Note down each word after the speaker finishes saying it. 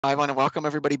I want to welcome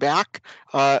everybody back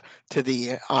to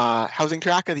the housing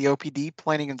track of the OPD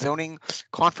Planning and Zoning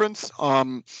Conference.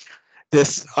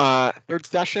 This third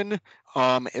session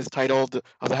is titled,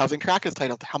 the housing track is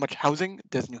titled, How Much Housing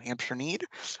Does New Hampshire Need?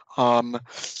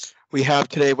 We have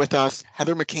today with us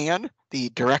Heather McCann, the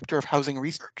Director of Housing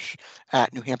Research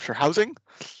at New Hampshire Housing.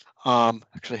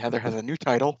 Actually, Heather has a new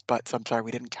title, but I'm sorry we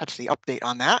didn't catch the update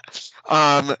on that.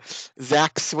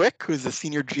 Zach Swick, who's the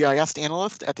Senior GIS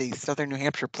Analyst at the Southern New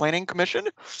Hampshire Planning Commission,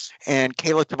 and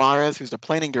Kayla Tavares, who's the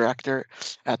Planning Director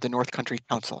at the North Country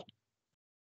Council.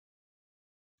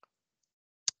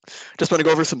 Just want to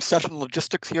go over some session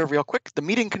logistics here real quick. The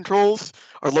meeting controls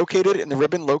are located in the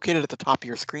ribbon located at the top of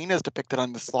your screen as depicted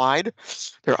on the slide.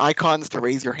 There are icons to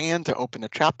raise your hand, to open the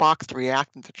chat box, to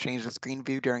react, and to change the screen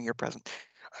view during your presentation,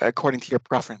 according to your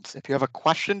preference. If you have a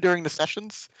question during the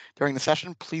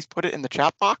session, please put it in the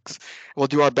chat box. We'll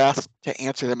do our best to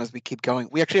answer them as we keep going.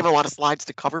 We actually have a lot of slides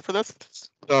to cover for this,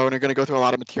 so we're going to go through a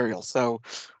lot of material. So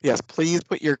yes, please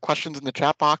put your questions in the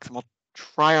chat box and we'll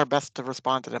try our best to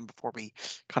respond to them before we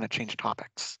kind of change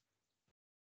topics.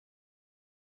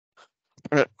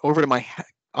 Turn it over to my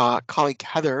colleague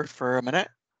Heather for a minute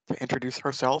to introduce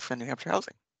herself and New Hampshire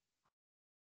Housing.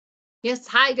 Yes,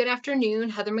 hi, good afternoon.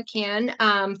 Heather McCann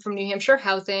from New Hampshire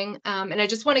Housing. And I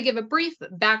just want to give a brief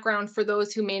background for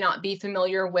those who may not be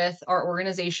familiar with our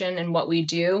organization and what we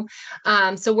do.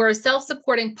 So we're a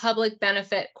self-supporting public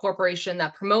benefit corporation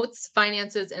that promotes,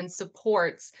 finances, and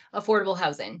supports affordable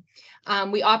housing.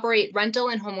 We operate rental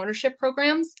and homeownership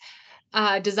programs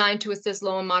designed to assist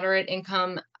low and moderate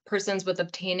income persons with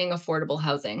obtaining affordable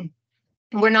housing.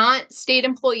 We're not state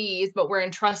employees, but we're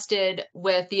entrusted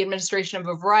with the administration of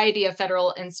a variety of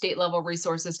federal and state level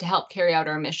resources to help carry out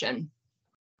our mission.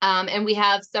 And we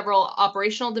have several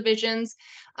operational divisions.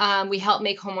 We help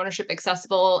make homeownership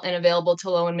accessible and available to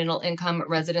low and middle income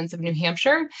residents of New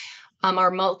Hampshire. Our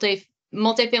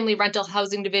multifamily rental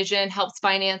housing division helps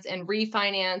finance and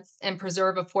refinance and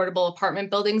preserve affordable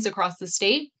apartment buildings across the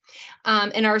state.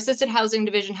 And our assisted housing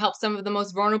division helps some of the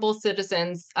most vulnerable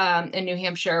citizens in New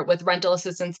Hampshire with rental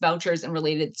assistance vouchers and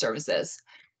related services.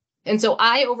 And so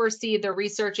I oversee the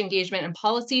research, engagement, and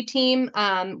policy team,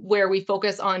 where we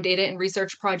focus on data and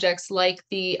research projects like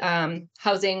the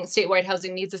statewide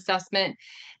housing needs assessment.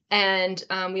 And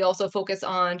we also focus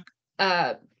on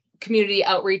community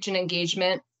outreach and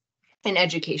engagement and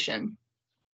education.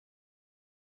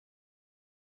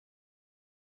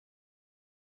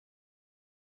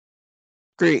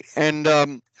 Great. And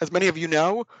as many of you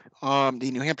know, the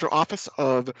New Hampshire Office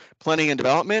of Planning and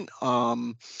Development,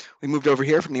 we moved over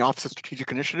here from the Office of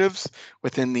Strategic Initiatives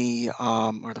within the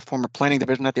former planning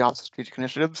division at the Office of Strategic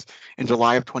Initiatives in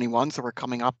July of 21. So we're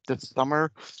coming up this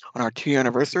summer on our 2-year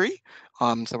anniversary.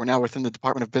 So we're now within the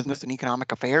Department of Business and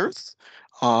Economic Affairs.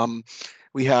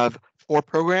 We have 4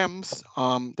 programs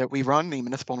that we run: the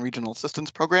Municipal and Regional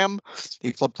Assistance Program,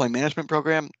 the Floodplain Management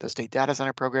Program, the State Data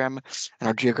Center Program, and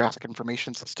our Geographic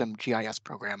Information System, GIS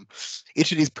program.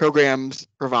 Each of these programs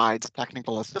provides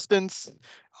technical assistance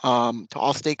to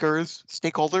all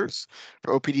stakeholders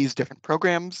for OPD's different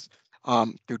programs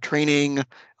through training,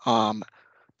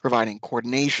 providing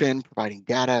coordination, providing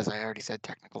data, as I already said,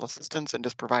 technical assistance, and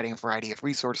just providing a variety of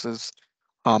resources.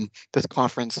 This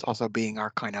conference also being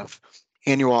our kind of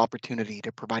annual opportunity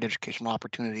to provide educational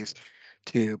opportunities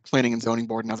to Planning and Zoning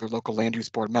Board and other local land use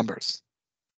board members.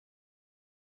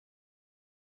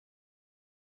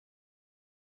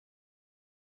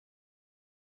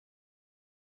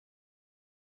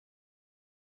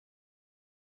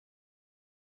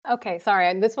 Okay,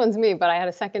 sorry, this one's me, but I had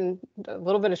a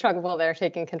little bit of trouble there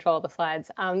taking control of the slides.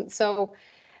 So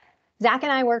Zach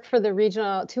and I work for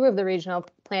the 2 of the regional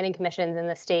planning commissions in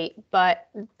the state, but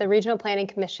the regional planning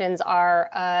commissions are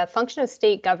a function of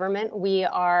state government. We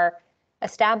are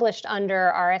established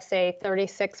under RSA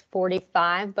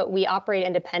 3645, but we operate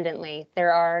independently.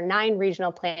 There are 9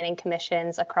 regional planning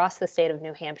commissions across the state of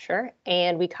New Hampshire,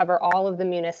 and we cover all of the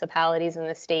municipalities in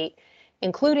the state,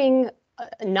 including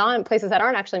places that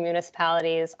aren't actually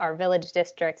municipalities, are village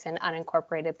districts and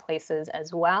unincorporated places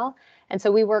as well. And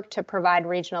so we work to provide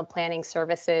regional planning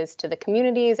services to the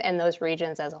communities and those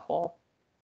regions as a whole.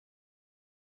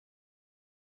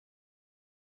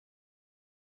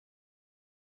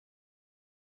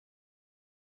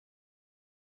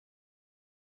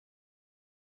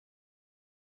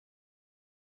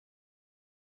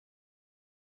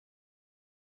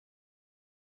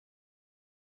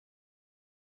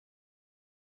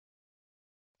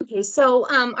 Okay, so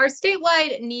our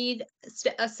statewide need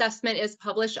assessment is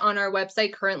published on our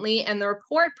website currently, and the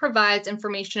report provides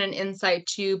information and insight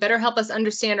to better help us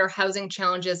understand our housing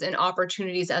challenges and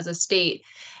opportunities as a state,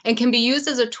 and can be used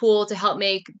as a tool to help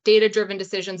make data-driven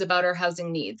decisions about our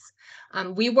housing needs.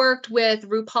 We worked with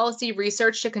Root Policy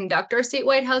Research to conduct our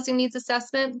statewide housing needs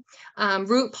assessment.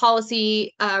 Root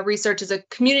Policy Research is a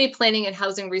community planning and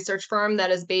housing research firm that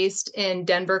is based in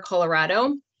Denver,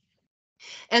 Colorado.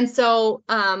 And so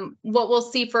what we'll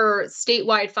see for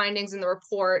statewide findings in the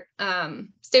report,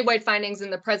 statewide findings in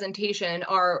the presentation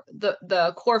are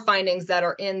the core findings that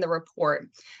are in the report.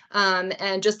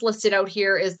 And just listed out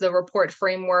here is the report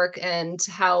framework and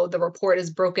how the report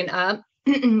is broken up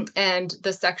and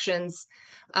the sections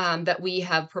that we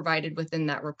have provided within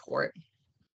that report.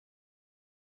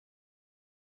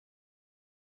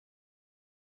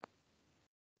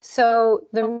 So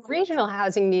the regional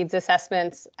housing needs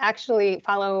assessments actually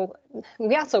follow,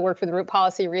 we also worked with Root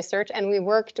Policy Research, and we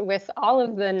worked with all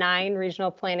of the 9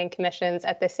 regional planning commissions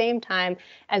at the same time,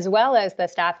 as well as the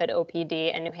staff at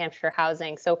OPD and New Hampshire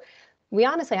Housing. So we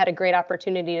honestly had a great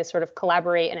opportunity to sort of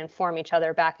collaborate and inform each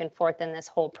other back and forth in this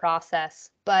whole process.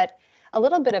 But a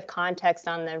little bit of context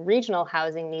on the regional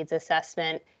housing needs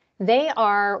assessment. They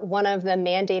are one of the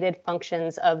mandated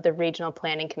functions of the Regional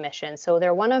Planning Commission. So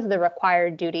they're one of the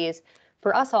required duties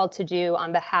for us all to do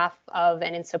on behalf of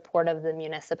and in support of the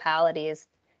municipalities.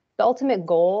 The ultimate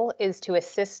goal is to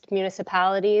assist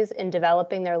municipalities in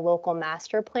developing their local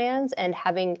master plans and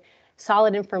having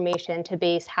solid information to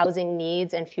base housing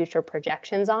needs and future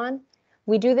projections on.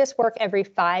 We do this work every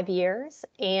 5 years,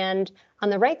 and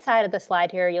on the right side of the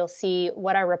slide here, you'll see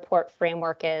what our report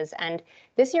framework is. And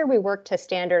this year we worked to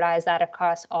standardize that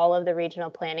across all of the regional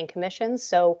planning commissions.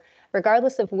 So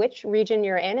regardless of which region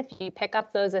you're in, if you pick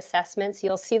up those assessments,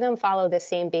 you'll see them follow the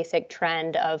same basic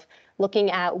trend of looking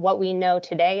at what we know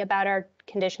today about our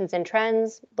conditions and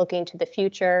trends, looking to the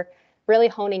future, really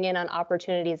honing in on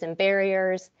opportunities and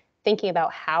barriers, thinking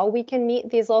about how we can meet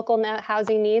these local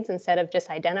housing needs instead of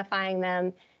just identifying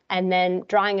them, and then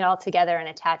drawing it all together and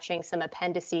attaching some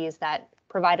appendices that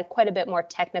provide quite a bit more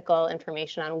technical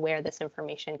information on where this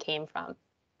information came from.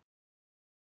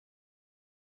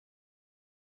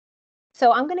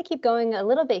 So I'm going to keep going a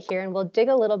little bit here, and we'll dig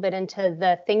a little bit into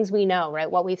the things we know, right?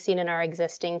 What we've seen in our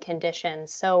existing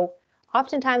conditions. So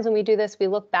oftentimes when we do this, we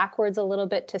look backwards a little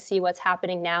bit to see what's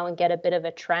happening now and get a bit of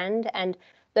a trend. And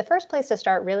the first place to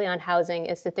start really on housing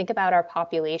is to think about our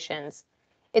populations.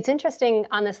 It's interesting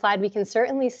on the slide, we can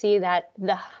certainly see that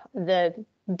the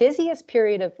busiest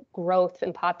period of growth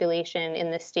in population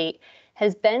in the state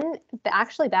has been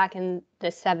actually back in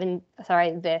from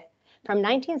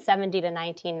 1970 to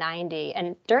 1990.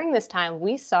 And during this time,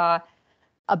 we saw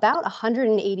about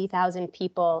 180,000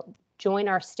 people join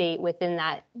our state within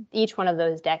each one of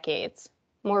those decades.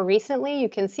 More recently, you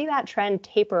can see that trend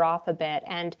taper off a bit.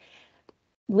 And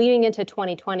leading into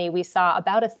 2020, we saw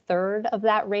about 1/3 of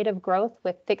that rate of growth,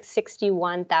 with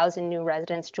 61,000 new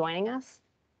residents joining us.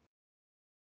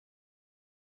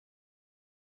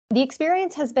 The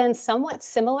experience has been somewhat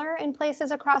similar in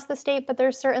places across the state, but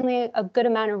there's certainly a good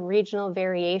amount of regional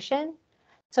variation.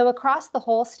 So across the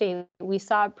whole state, we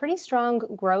saw pretty strong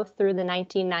growth through the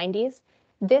 1990s.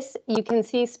 This, you can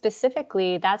see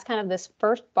specifically, that's kind of this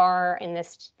first bar in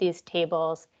these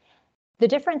tables. The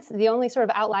difference, the only sort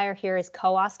of outlier here is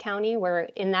Coos County, where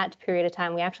in that period of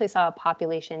time, we actually saw a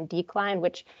population decline,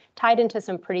 which tied into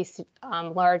some pretty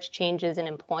large changes in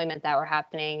employment that were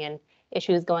happening and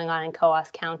issues going on in Coos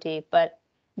County. But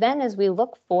then as we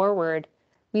look forward,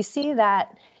 we see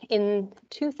that in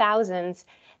 2000s,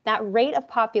 that rate of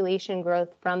population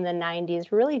growth from the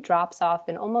 90s really drops off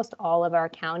in almost all of our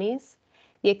counties.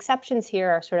 The exceptions here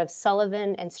are sort of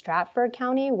Sullivan and Stratford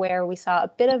County, where we saw a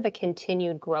bit of a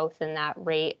continued growth in that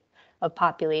rate of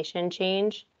population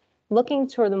change. Looking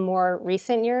toward the more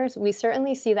recent years, we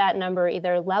certainly see that number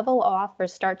either level off or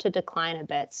start to decline a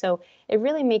bit. So it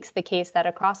really makes the case that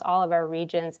across all of our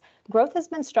regions, growth has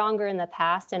been stronger in the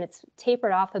past and it's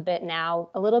tapered off a bit now,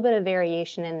 a little bit of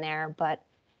variation in there, but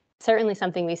certainly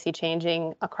something we see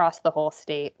changing across the whole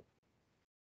state.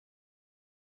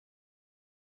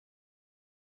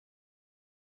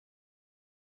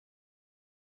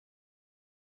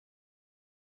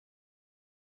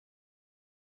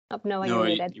 Oh, Noah, you're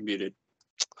muted. You're muted.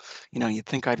 You'd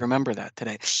think I'd remember that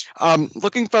today.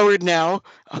 Looking forward now,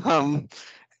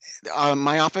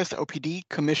 My office, OPD,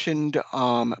 commissioned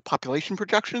population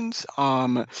projections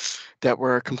that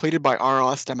were completed by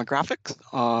RLS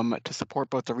Demographics to support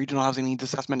both the regional housing needs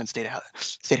assessment and state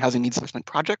housing needs assessment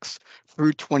projects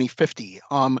through 2050.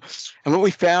 And what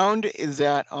we found is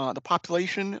that the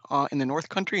population in the North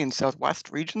Country and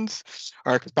Southwest regions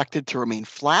are expected to remain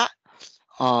flat.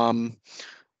 Kind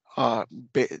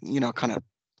of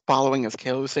following, as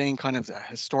Kayla was saying, kind of the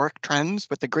historic trends,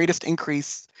 with the greatest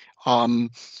increase in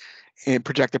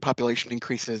projected population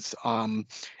increases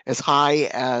as high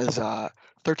as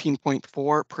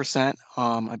 13.4%,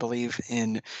 I believe,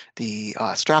 in the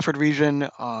Stratford region,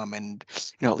 and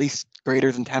at least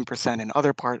greater than 10% in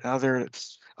other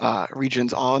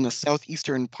regions, all in the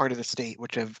southeastern part of the state,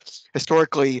 which have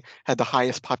historically had the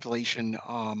highest population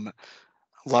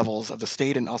levels of the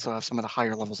state and also have some of the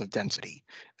higher levels of density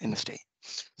in the state.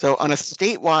 So on a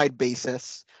statewide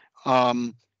basis,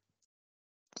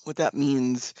 what that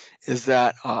means is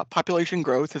that population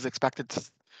growth is expected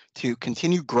to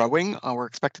continue growing. We're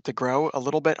expected to grow a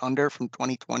little bit under from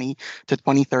 2020 to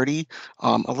 2030,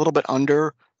 a little bit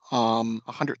under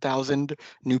 100,000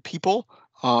 new people.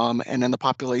 And then the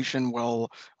population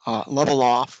will level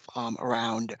off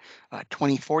around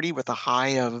 2040 with a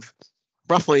high of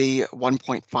roughly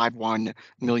 1.51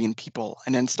 million people,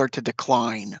 and then start to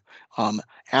decline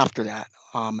after that.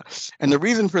 And the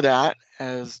reason for that,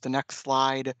 as the next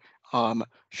slide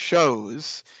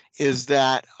shows, is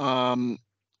that we're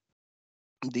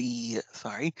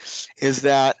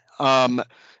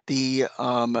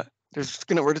just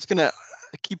gonna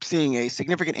keep seeing a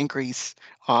significant increase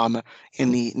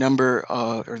in the number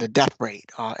or the death rate,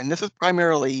 and this is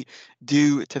primarily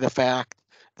due to the fact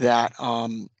that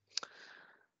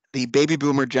the baby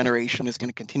boomer generation is going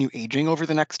to continue aging over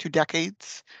the next 2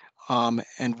 decades,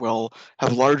 and will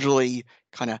have largely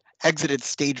kind of exited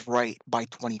stage right by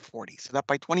 2040. So that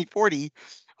by 2040,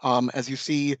 as you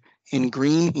see in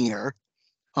green here,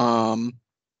 I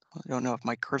don't know if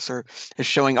my cursor is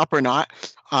showing up or not,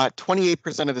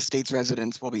 28% of the state's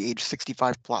residents will be age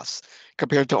 65 plus,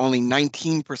 compared to only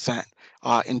 19%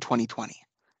 in 2020.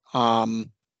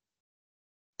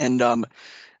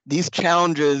 These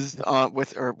challenges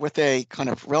with a kind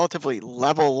of relatively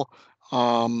level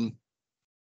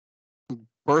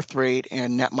birth rate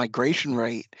and net migration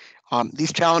rate,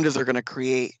 these challenges are going to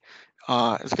create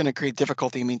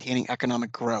difficulty in maintaining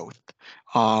economic growth.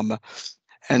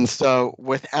 And so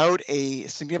without a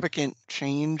significant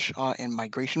change in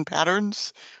migration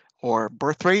patterns or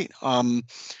birth rate,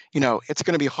 it's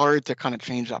going to be hard to kind of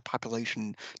change that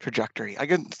population trajectory.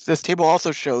 Again, this table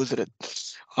also shows that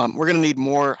we're going to need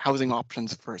more housing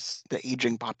options for the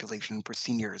aging population, for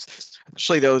seniors,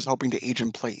 especially those hoping to age in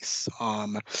place,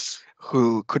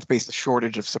 who could face a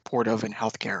shortage of supportive and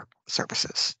healthcare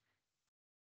services.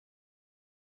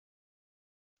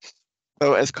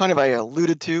 So as kind of I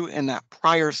alluded to in that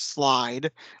prior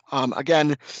slide,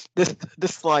 again, this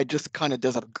slide just kind of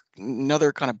does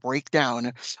another kind of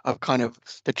breakdown of kind of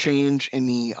the change in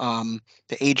the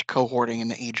age cohorting and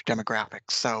the age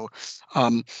demographics. So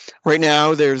right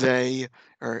now in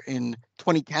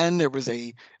 2010, there was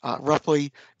a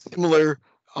roughly similar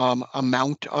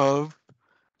amount of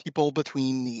people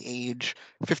between the age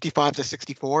 55 to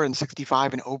 64 and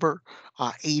 65 and over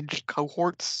age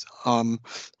cohorts,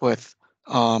 with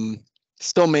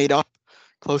still made up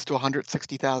close to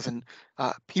 160,000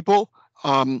 people.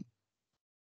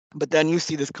 But then you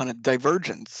see this kind of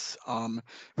divergence from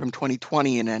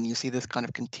 2020, and then you see this kind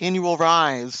of continual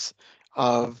rise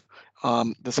of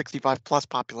the 65 plus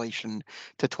population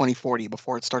to 2040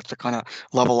 before it starts to kind of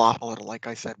level off a little, like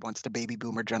I said, once the baby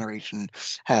boomer generation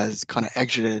has kind of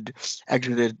exited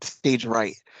stage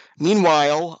right.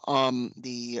 Meanwhile,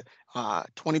 the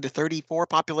 20 to 34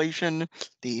 population,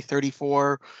 the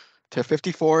 34 to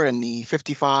 54, and the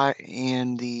 55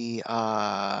 and the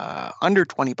under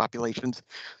 20 populations,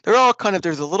 they're all kind of,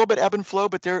 there's a little bit ebb and flow,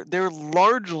 but they're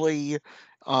going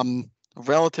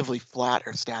relatively flat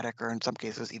or static, or in some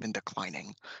cases even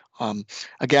declining.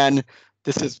 Again,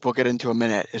 we'll get into a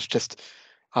minute, it's just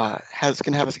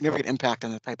can have a significant impact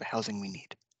on the type of housing we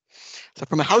need. So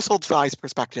from a household size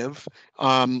perspective,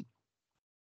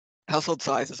 household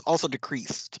size has also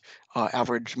decreased,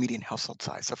 average median household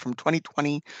size. So from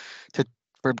 2010 to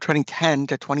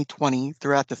 2020,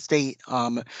 throughout the state,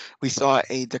 we saw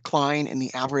a decline in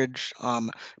the average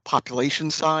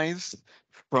population size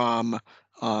from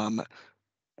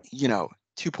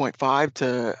 2.5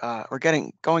 to we're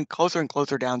going closer and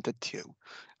closer down to 2,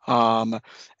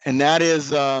 and that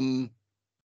is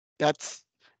that's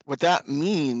what that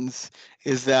means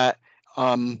is that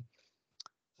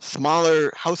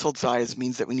smaller household size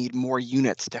means that we need more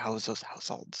units to house those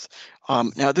households.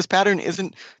 Now, this pattern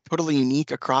isn't totally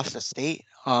unique across the state.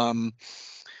 Most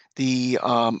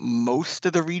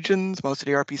of the regions, most of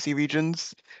the RPC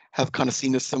regions have kind of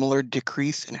seen a similar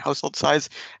decrease in household size.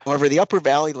 However, the Upper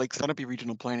Valley Lake Sunapee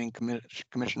Regional Planning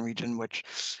Commission region, which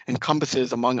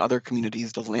encompasses, among other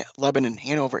communities, the Lebanon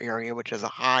Hanover area, which has a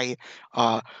high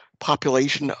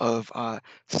population of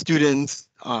students,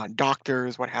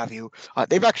 doctors, what have you,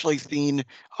 they've actually seen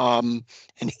an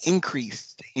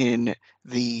increase in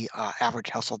the average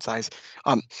household size.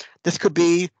 This could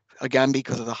be, again,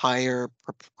 because of the higher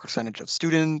percentage of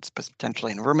students,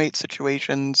 potentially in roommate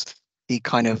situations, the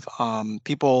kind of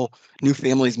people, new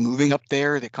families moving up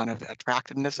there, the kind of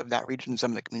attractiveness of that region,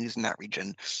 some of the communities in that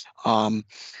region.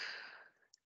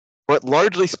 But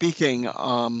largely speaking,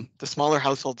 the smaller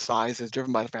household size is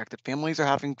driven by the fact that families are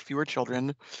having fewer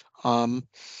children, and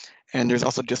there's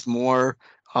also just more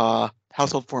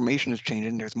household formation is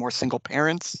changing. There's more single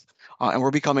parents, and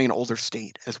we're becoming an older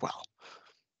state as well.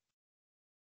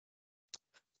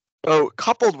 So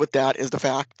coupled with that is the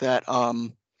fact that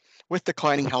with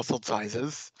declining household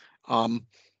sizes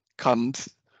comes,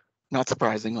 not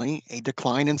surprisingly, a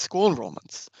decline in school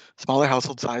enrollments. Smaller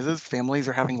household sizes, families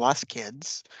are having less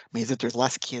kids, means that there's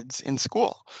less kids in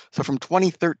school. So from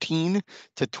 2013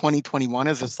 to 2021,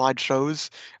 as the slide shows,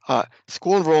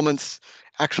 school enrollments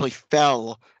actually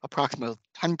fell approximately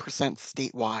 10%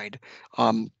 statewide.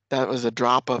 That was a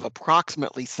drop of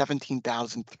approximately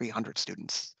 17,300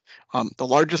 students. The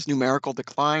largest numerical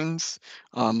declines,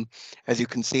 as you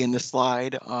can see in this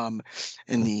slide,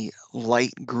 in the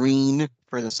light green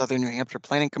for the Southern New Hampshire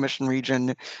Planning Commission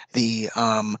region, the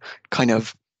kind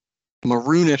of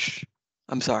maroonish,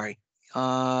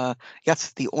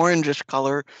 yes, the orangish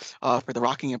color for the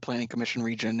Rockingham Planning Commission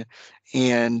region,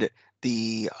 and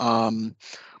the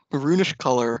maroonish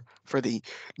color for the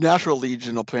Natural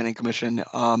Regional Planning Commission.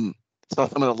 Saw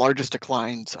some of the largest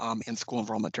declines in school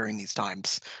enrollment during these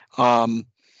times. And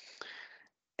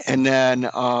then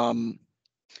on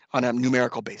a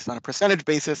numerical basis, on a percentage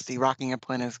basis, the Rockingham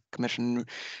Planning Commission,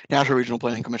 National Regional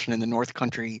Planning Commission, and the North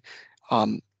Country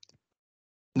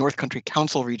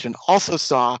Council region also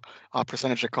saw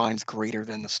percentage declines greater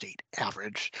than the state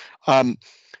average. I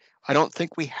don't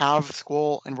think we have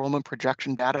school enrollment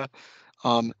projection data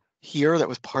here that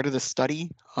was part of the study,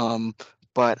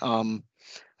 but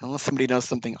unless somebody knows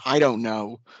something I don't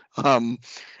know, I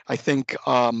think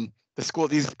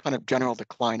these kind of general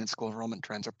decline in school enrollment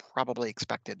trends are probably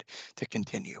expected to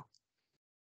continue.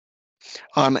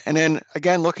 And then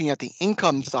again, looking at the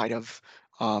income side of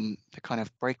the kind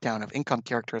of breakdown of income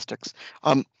characteristics,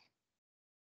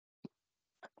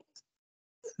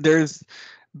 there's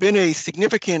been a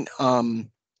significant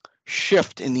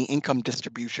shift in the income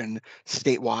distribution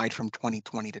statewide from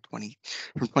 2010 to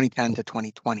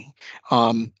 2020.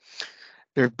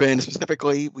 There have been,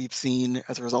 specifically, we've seen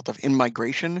as a result of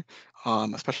in-migration,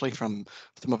 especially from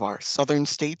some of our southern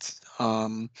states,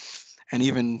 and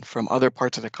even from other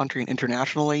parts of the country and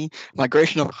internationally,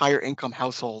 migration of higher income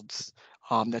households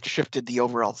that shifted the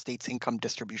overall state's income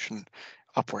distribution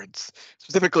upwards.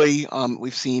 Specifically,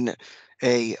 we've seen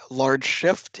a large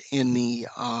shift in the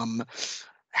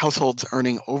households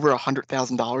earning over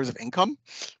 $100,000 of income.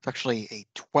 It's actually a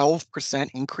 12%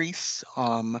 increase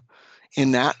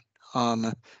in that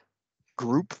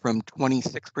group, from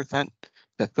 26%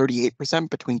 to 38%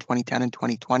 between 2010 and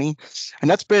 2020. And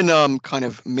that's been kind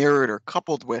of mirrored or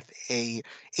coupled with a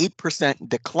 8%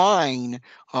 decline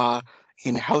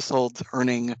in households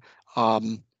earning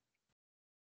under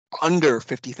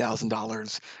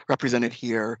 $50,000, represented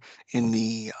here in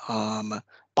the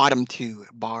bottom two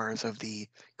bars of the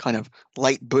kind of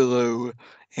light blue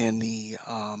and the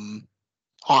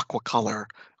aqua color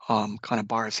kind of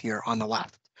bars here on the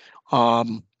left.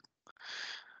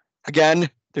 Again,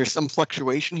 there's some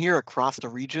fluctuation here across the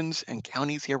regions and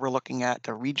counties. Here we're looking at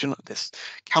the region, this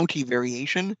county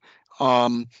variation.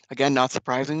 Again, not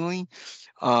surprisingly,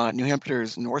 New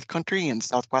Hampshire's North Country and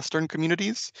Southwestern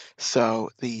communities. So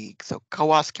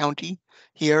Coos County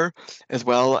here, as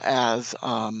well as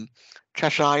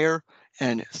Cheshire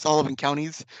and Sullivan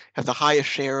counties, have the highest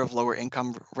share of lower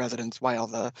income residents, while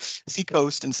the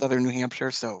Seacoast in Southern New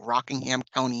Hampshire, so Rockingham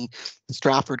County,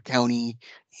 Strafford County,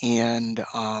 and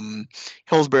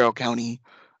Hillsborough County,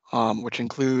 which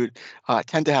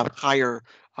tend to have higher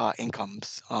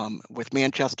incomes, with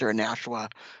Manchester and Nashua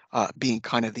being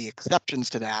kind of the exceptions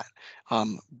to that,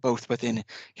 both within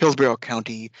Hillsborough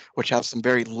County, which has some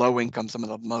very low income, some of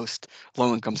the most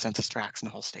low income census tracts in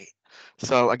the whole state.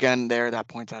 So again, there that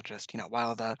points out just,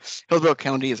 while the Hillsborough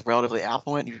County is relatively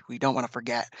affluent, we don't want to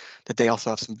forget that they also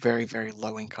have some very, very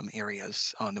low income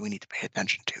areas that we need to pay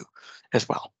attention to as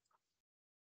well.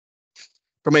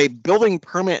 From a building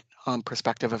permit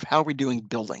perspective of how we're doing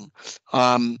building.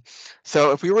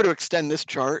 So if we were to extend this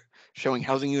chart showing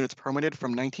housing units permitted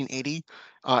from 1980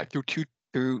 through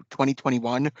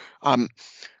 2021,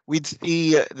 we'd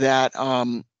see that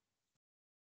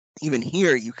even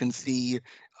here you can see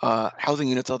housing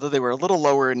units, although they were a little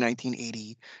lower in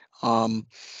 1980.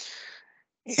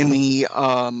 In the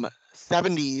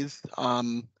 70s,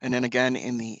 and then again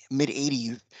in the mid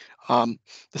 80s,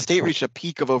 the state reached a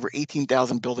peak of over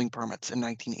 18,000 building permits in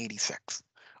 1986.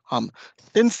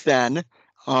 Since then,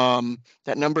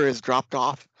 that number has dropped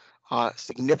off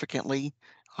significantly.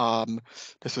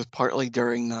 This was partly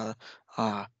during the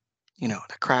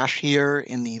crash here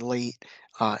in the late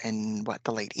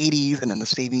the late 80s, and then the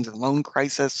savings and loan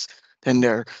crisis. Then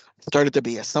there started to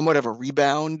be somewhat of a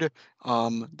rebound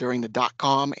during the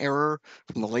dot-com era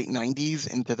from the late 90s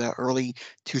into the early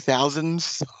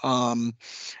 2000s,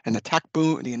 and the tech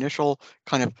boom, the initial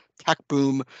kind of tech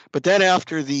boom. But then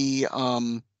after the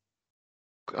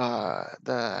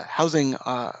housing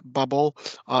bubble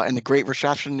and the Great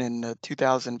Recession in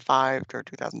 2005 or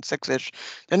 2006-ish,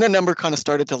 then the number kind of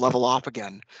started to level off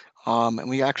again. And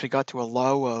we actually got to a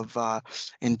low of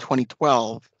in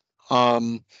 2012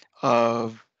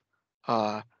 of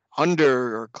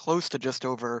under or close to just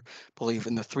over, I believe,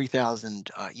 in the 3,000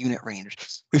 unit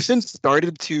range. We've since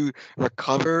started to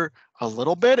recover a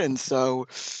little bit, and so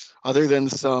other than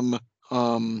some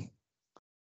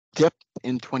dip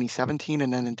in 2017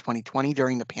 and then in 2020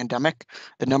 during the pandemic,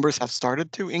 the numbers have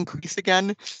started to increase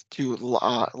again to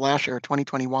last year,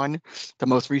 2021, the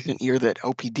most recent year that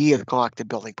OPD has collected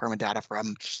building permit data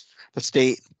from. The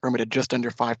state permitted just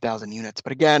under 5,000 units.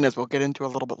 But again, as we'll get into a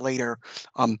little bit later,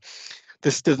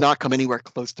 this does not come anywhere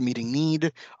close to meeting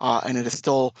need, and it is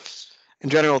still, in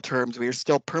general terms, we are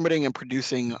still permitting and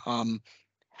producing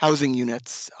housing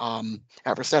units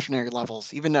at recessionary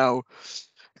levels, even though,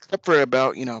 except for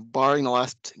about, barring the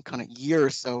last kind of year or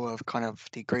so of kind of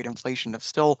the great inflation, of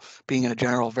still being in a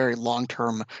general very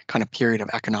long-term kind of period of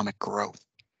economic growth.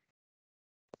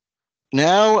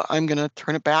 Now I'm going to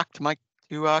turn it back to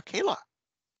Kayla.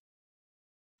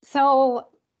 So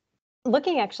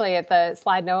looking actually at the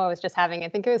slide Noah was just having, I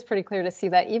think it was pretty clear to see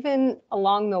that even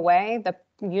along the way, the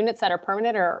units that are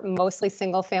permanent are mostly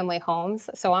single family homes.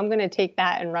 So I'm going to take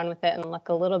that and run with it and look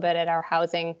a little bit at our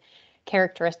housing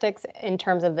characteristics in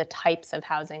terms of the types of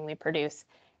housing we produce.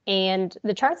 And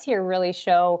the charts here really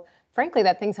show, frankly,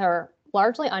 that things are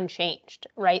largely unchanged,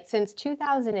 right? Since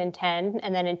 2010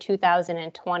 and then in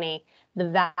 2020, the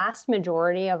vast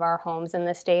majority of our homes in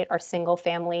the state are single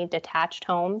family detached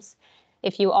homes.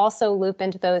 If you also loop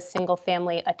into those single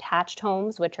family attached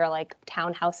homes, which are like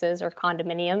townhouses or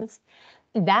condominiums,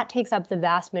 that takes up the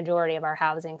vast majority of our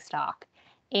housing stock.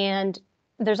 And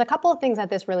there's a couple of things that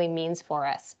this really means for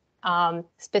us.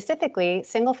 Specifically,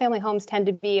 single family homes tend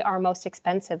to be our most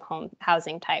expensive home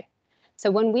housing type.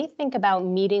 So when we think about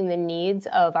meeting the needs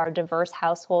of our diverse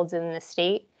households in the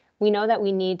state, we know that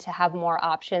we need to have more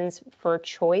options for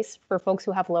choice for folks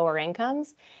who have lower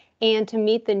incomes, and to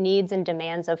meet the needs and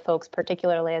demands of folks,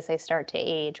 particularly as they start to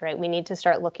age, right? We need to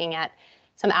start looking at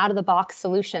some out-of-the-box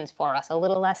solutions for us, a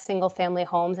little less single-family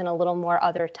homes and a little more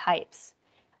other types.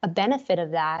 A benefit of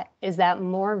that is that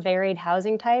more varied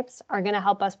housing types are going to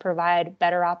help us provide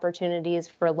better opportunities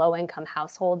for low-income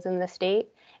households in the state.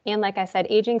 And like I said,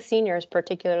 aging seniors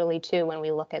particularly too, when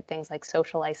we look at things like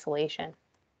social isolation.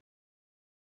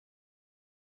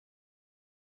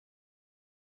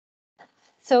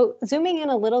 So zooming in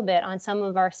a little bit on some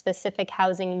of our specific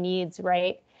housing needs,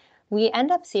 right? We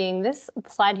end up seeing this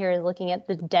slide here is looking at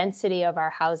the density of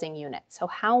our housing units. So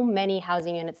how many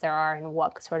housing units there are in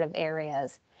what sort of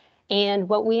areas. And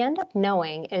what we end up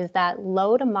knowing is that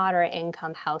low to moderate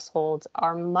income households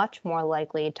are much more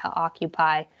likely to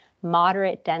occupy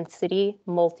moderate density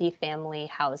multifamily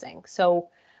housing. So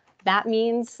that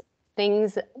means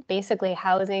things, basically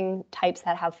housing types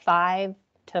that have 5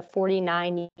 to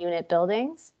 49 unit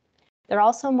buildings. They're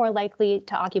also more likely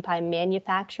to occupy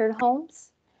manufactured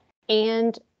homes.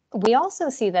 And we also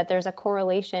see that there's a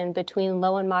correlation between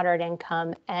low and moderate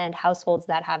income and households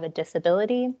that have a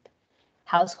disability,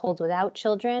 households without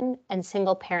children, and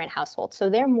single parent households. So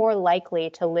they're more likely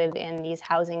to live in these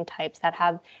housing types that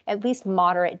have at least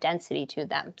moderate density to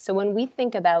them. So when we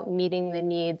think about meeting the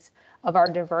needs of our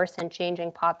diverse and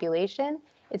changing population,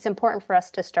 it's important for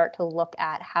us to start to look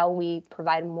at how we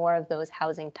provide more of those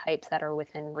housing types that are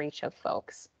within reach of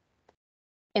folks.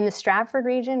 In the Stratford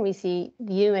region, we see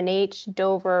UNH,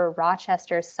 Dover,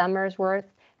 Rochester, Somersworth.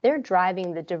 They're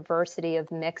driving the diversity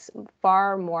of mix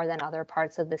far more than other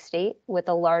parts of the state, with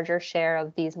a larger share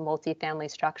of these multifamily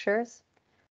structures.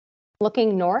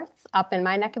 Looking north, up in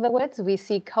my neck of the woods, we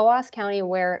see Coos County,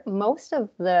 where most of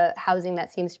the housing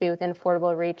that seems to be within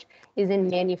affordable reach is in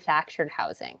manufactured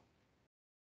housing.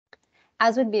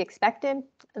 As would be expected,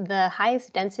 the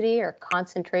highest density or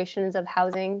concentrations of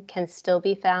housing can still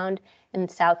be found in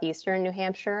southeastern New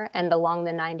Hampshire and along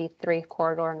the 93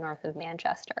 corridor north of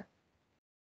Manchester.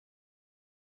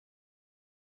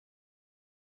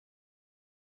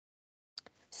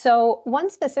 So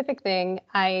one specific thing,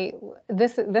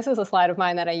 this is a slide of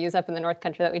mine that I use up in the North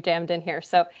Country that we jammed in here.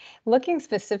 So looking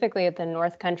specifically at the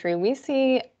North Country, we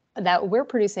see that we're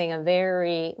producing a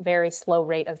very, very slow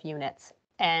rate of units.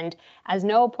 And as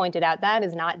Noah pointed out, that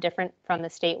is not different from the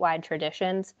statewide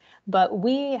traditions, but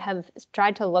we have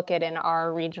tried to look at in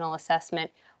our regional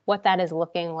assessment what that is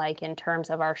looking like in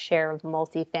terms of our share of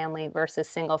multifamily versus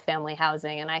single family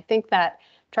housing. And I think that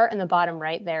chart in the bottom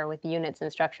right there with units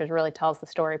and structures really tells the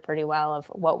story pretty well of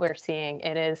what we're seeing.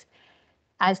 It is,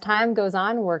 as time goes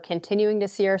on, we're continuing to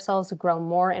see ourselves grow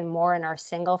more and more in our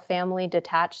single family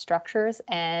detached structures.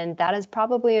 And that is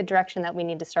probably a direction that we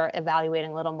need to start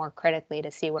evaluating a little more critically to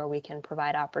see where we can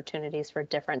provide opportunities for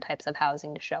different types of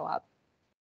housing to show up.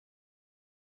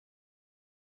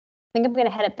 I think I'm going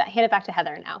to hand it back to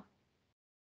Heather now.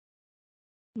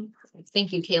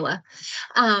 Thank you, Kayla.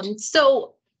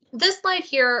 So this slide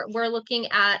here, we're looking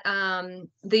at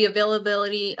the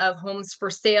availability of homes for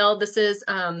sale. This is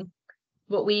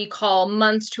what we call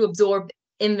months to absorb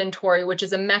inventory, which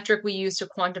is a metric we use to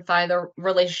quantify the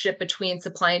relationship between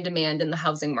supply and demand in the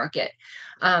housing market.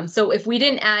 So if we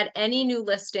didn't add any new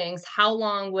listings, how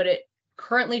long would it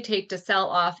currently take to sell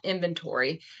off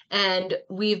inventory? And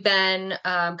we've been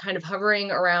kind of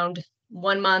hovering around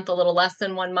 1 month, a little less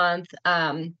than 1 month,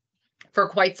 for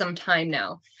quite some time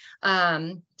now.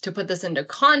 To put this into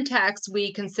context,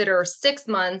 we consider 6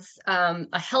 months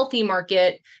a healthy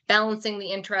market, balancing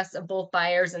the interests of both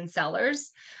buyers and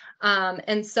sellers.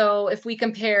 And so if we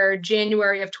compare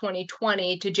January of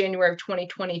 2020 to January of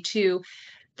 2022,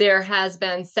 there has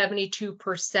been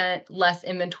 72% less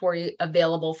inventory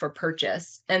available for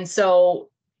purchase. And so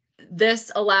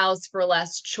this allows for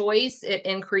less choice. It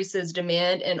increases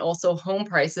demand and also home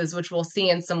prices, which we'll see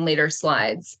in some later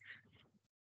slides.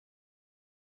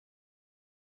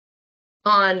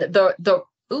 On the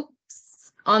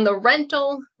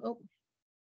rental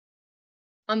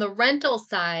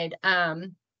side,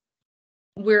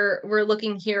 we're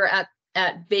looking here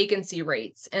at vacancy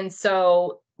rates, and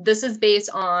so this is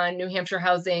based on New Hampshire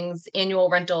Housing's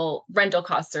annual rental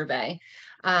cost survey.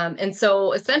 And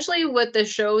so essentially what this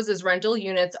shows is rental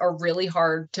units are really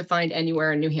hard to find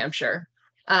anywhere in New Hampshire.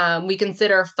 We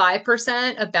consider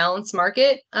 5% a balanced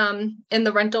market in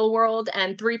the rental world,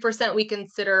 and 3% we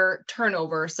consider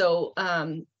turnover. So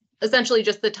essentially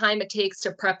just the time it takes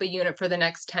to prep a unit for the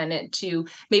next tenant to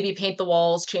maybe paint the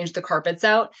walls, change the carpets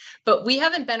out. But we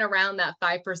haven't been around that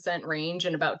 5% range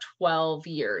in about 12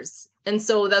 years. And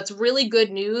so that's really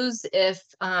good news if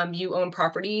you own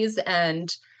properties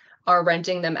and are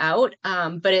renting them out.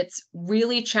 But it's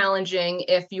really challenging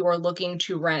if you are looking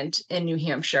to rent in New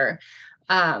Hampshire.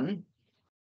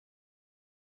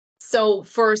 So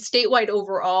for statewide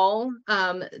overall,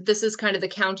 this is kind of the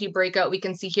county breakout we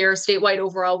can see here. Statewide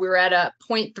overall, we were at a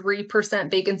 0.3%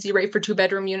 vacancy rate for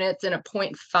 2-bedroom units and a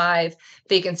 0.5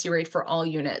 vacancy rate for all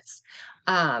units.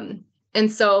 And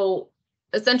so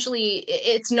essentially,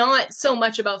 it's not so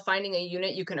much about finding a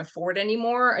unit you can afford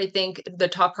anymore. I think the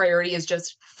top priority is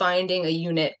just finding a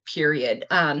unit, period.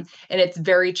 And it's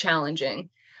very challenging.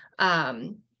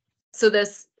 So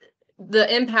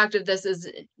the impact of this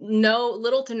is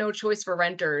little to no choice for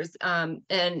renters, and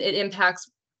it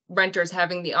impacts renters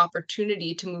having the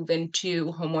opportunity to move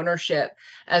into homeownership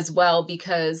as well,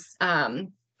 because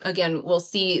again, we'll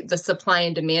see the supply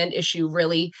and demand issue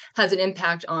really has an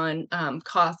impact on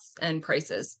costs and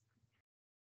prices.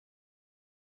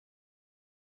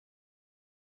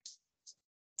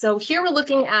 So here we're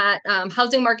looking at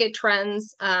housing market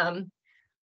trends.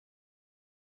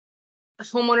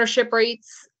 Homeownership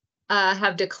rates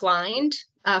have declined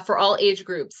for all age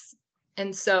groups.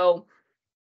 And so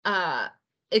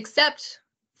except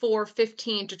for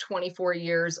 15 to 24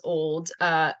 years old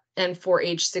and for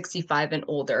age 65 and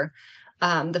older.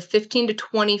 The 15 to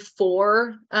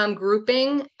 24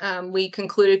 grouping, we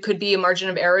concluded could be a margin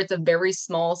of error. It's a very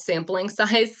small sampling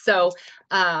size. So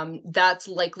that's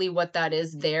likely what that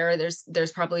is there.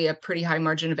 There's probably a pretty high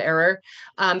margin of error.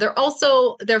 There are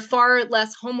far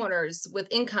less homeowners with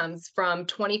incomes from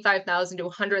 25,000 to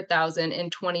 100,000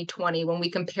 in 2020 when we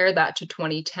compare that to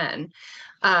 2010.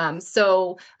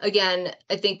 So again,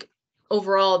 I think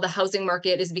overall, the housing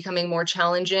market is becoming more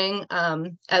challenging.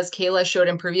 As Kayla showed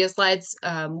in previous slides,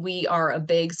 we are a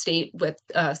big state with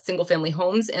single family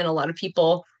homes, and a lot of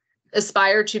people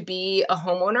aspire to be a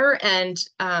homeowner. And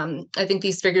I think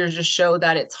these figures just show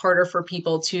that it's harder for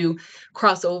people to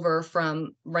cross over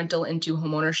from rental into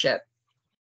homeownership.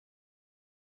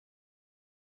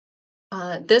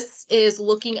 This is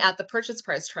looking at the purchase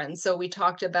price trend. So we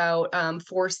talked about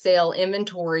for sale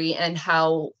inventory and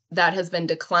how that has been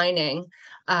declining.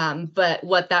 But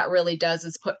what that really does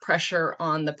is put pressure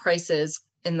on the prices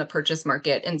in the purchase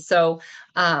market. And so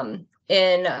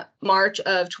in March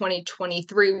of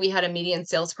 2023, we had a median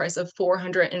sales price of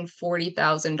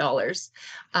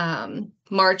 $440,000.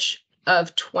 March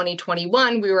of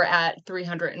 2021, we were at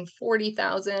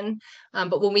 340,000.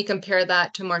 But when we compare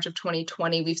that to March of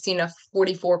 2020, we've seen a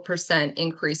 44%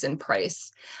 increase in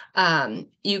price.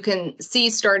 You can see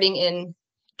starting in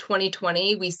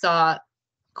 2020, we saw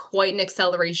quite an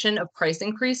acceleration of price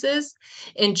increases.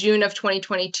 In June of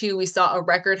 2022, we saw a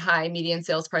record high median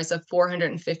sales price of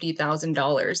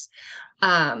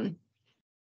 $450,000.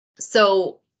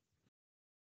 So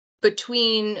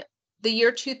between the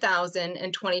year 2000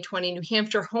 and 2020, New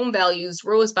Hampshire home values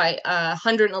rose by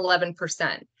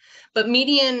 111%, but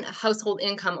median household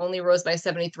income only rose by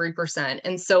 73%.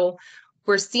 And so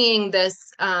we're seeing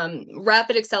this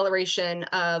rapid acceleration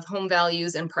of home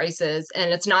values and prices,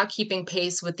 and it's not keeping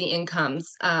pace with the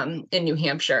incomes in New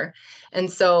Hampshire.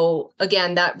 And so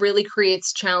again, that really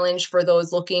creates challenge for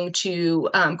those looking to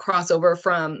cross over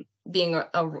from being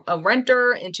a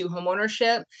renter into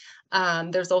homeownership.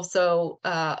 There's also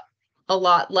a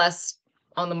lot less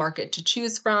on the market to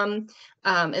choose from.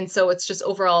 And so it's just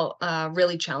overall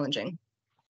really challenging.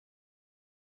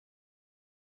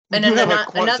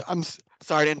 I'm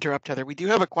sorry to interrupt, Heather. We do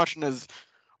have a question as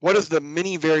what is the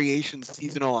mini variation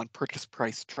seasonal on purchase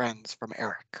price trends from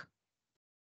Eric?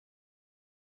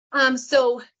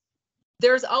 So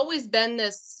there's always been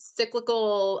this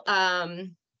cyclical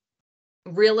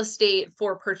real estate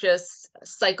for purchase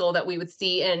cycle that we would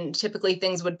see, and typically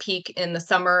things would peak in the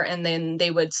summer and then they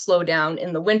would slow down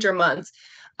in the winter months.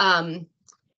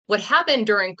 What happened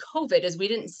during COVID is we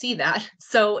didn't see that.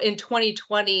 So in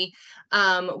 2020,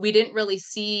 we didn't really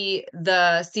see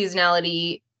the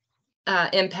seasonality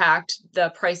impact the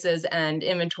prices and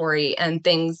inventory, and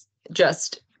things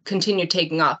just continue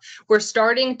taking off. We're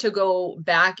starting to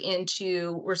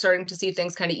see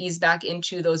things kind of ease back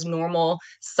into those normal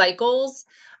cycles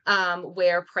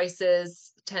where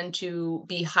prices tend to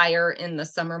be higher in the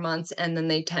summer months and then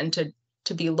they tend to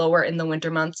be lower in the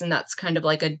winter months. And that's kind of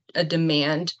like a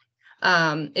demand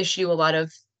issue. A lot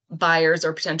of buyers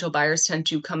or potential buyers tend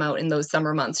to come out in those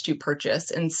summer months to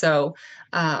purchase. And so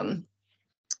I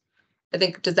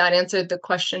think, does that answer the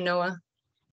question, Noah?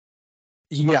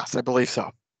 Yes, I believe so.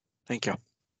 Thank you.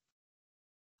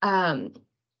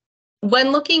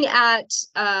 When looking at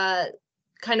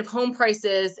kind of home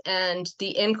prices and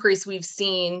the increase we've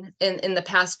seen in the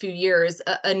past few years,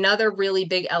 another really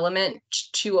big element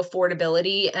to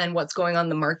affordability and what's going on in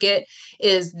the market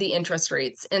is the interest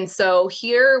rates. And so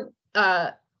here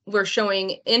we're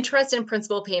showing interest and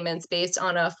principal payments based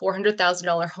on a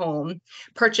 $400,000 home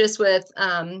purchased with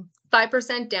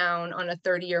 5% down on a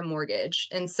 30-year mortgage.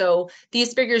 And so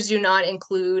these figures do not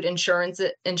include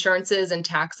insurances and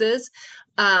taxes.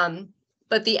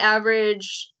 But the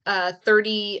average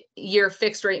 30-year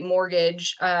fixed rate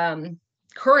mortgage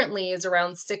currently is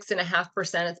around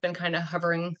 6.5%. It's been kind of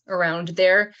hovering around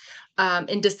there.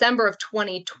 In December of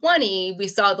 2020, we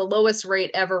saw the lowest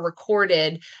rate ever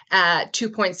recorded at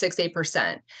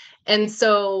 2.68%. And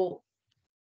so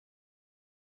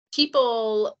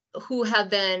people who have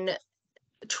been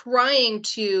trying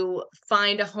to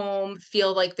find a home,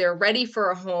 feel like they're ready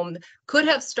for a home, could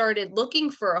have started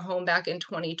looking for a home back in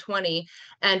 2020.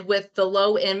 And with the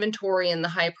low inventory and the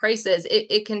high prices,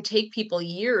 it can take people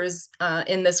years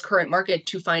in this current market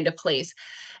to find a place.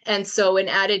 And so an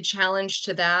added challenge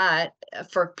to that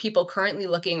for people currently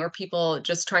looking, or people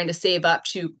just trying to save up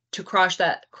to cross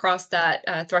that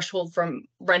threshold from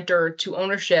renter to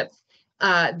ownership,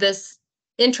 this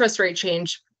interest rate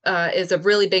change is a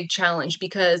really big challenge,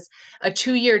 because a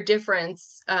 2-year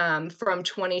difference from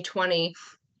 2020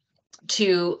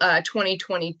 to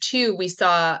 2022, we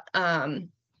saw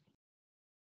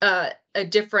a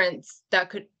difference that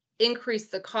could increase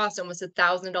the cost almost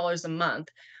 $1,000 a month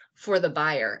for the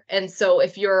buyer. And so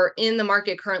if you're in the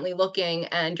market currently looking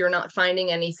and you're not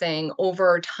finding anything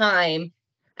over time,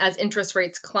 as interest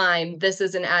rates climb, this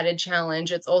is an added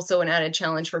challenge. It's also an added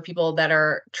challenge for people that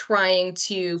are trying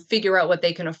to figure out what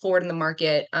they can afford in the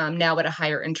market now at a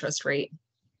higher interest rate.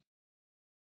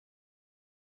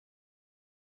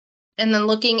 And then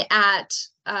looking at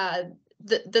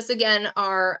this again,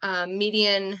 our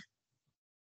median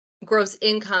gross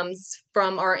incomes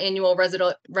from our annual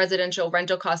residential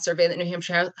rental cost survey that New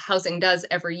Hampshire Housing does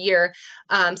every year.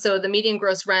 So the median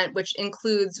gross rent, which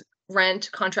includes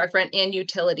rent, contract rent, and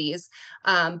utilities.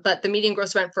 But the median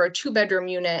gross rent for a 2-bedroom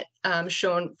unit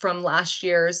shown from last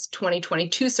year's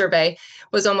 2022 survey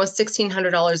was almost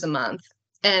 $1,600 a month.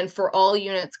 And for all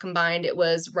units combined, it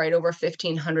was right over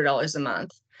 $1,500 a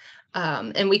month.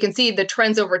 And we can see the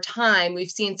trends over time. We've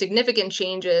seen significant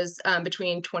changes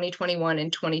between 2021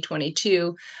 and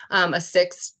 2022, a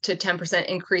 6 to 10%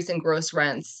 increase in gross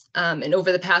rents. And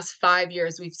over the past 5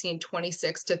 years, we've seen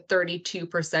 26 to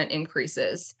 32%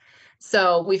 increases.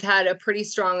 So we've had a pretty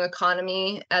strong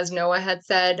economy, as Noah had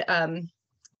said,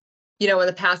 you know, in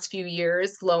the past few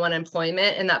years, low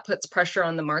unemployment, and that puts pressure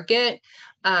on the market.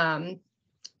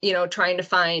 You know, trying to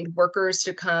find workers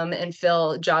to come and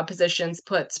fill job positions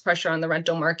puts pressure on the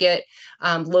rental market,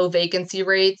 low vacancy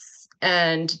rates,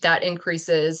 and that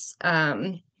increases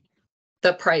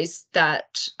the price that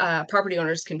property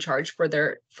owners can charge for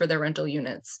their rental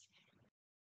units.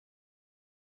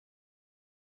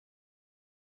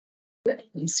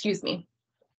 Excuse me.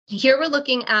 Here we're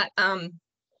looking at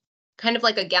kind of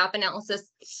like a gap analysis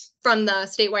from the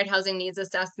statewide housing needs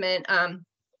assessment.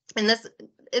 And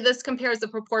this compares the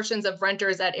proportions of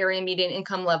renters at area median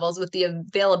income levels with the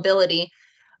availability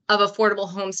of affordable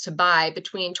homes to buy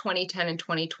between 2010 and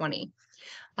 2020.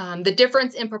 The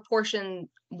difference in proportion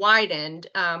widened.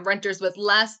 Renters with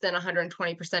less than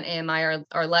 120% AMI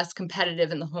are less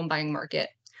competitive in the home buying market.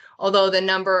 Although the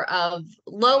number of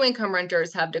low-income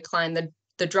renters have declined,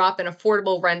 the drop in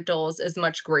affordable rentals is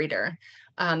much greater.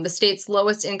 The state's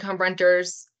lowest income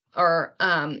renters are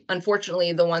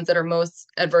unfortunately the ones that are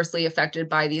most adversely affected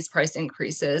by these price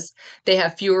increases. They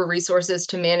have fewer resources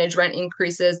to manage rent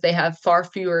increases. They have far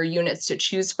fewer units to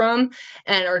choose from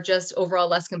and are just overall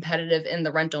less competitive in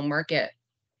the rental market.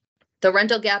 The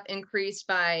rental gap increased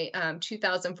by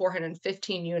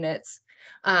 2,415 units,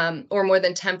 or more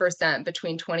than 10%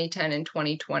 between 2010 and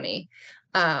 2020.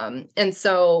 And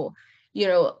so, you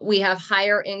know, we have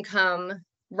higher income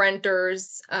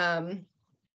renters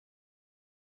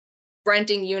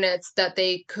renting units that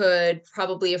they could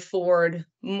probably afford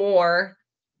more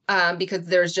because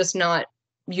there's just not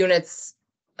units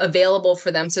available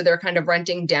for them. So they're kind of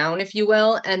renting down, if you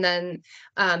will. And then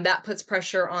that puts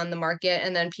pressure on the market.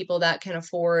 And then people that can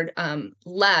afford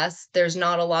less, there's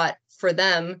not a lot for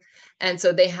them. And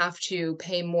so they have to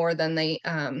pay more than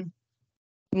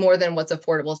more than what's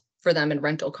affordable for them in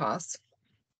rental costs.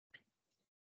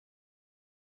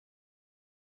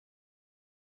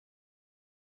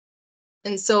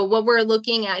 And so what we're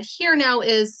looking at here now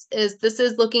is this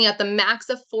is looking at the max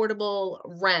affordable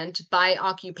rent by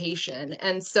occupation.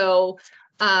 And so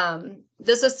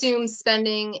this assumes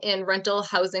spending in rental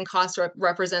housing costs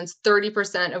represents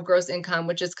 30% of gross income,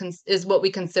 which is what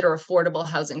we consider affordable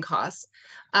housing costs.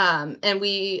 And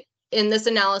in this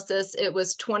analysis, it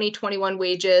was 2021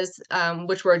 wages,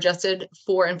 which were adjusted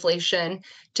for inflation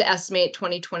to estimate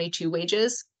 2022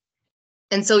 wages.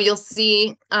 And so you'll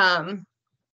see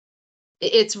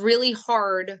it's really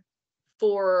hard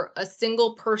for a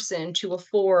single person to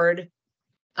afford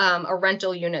a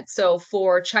rental unit. So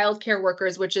for childcare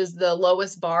workers, which is the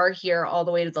lowest bar here all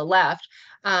the way to the left,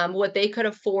 what they could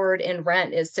afford in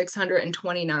rent is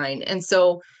 $629. And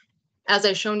so as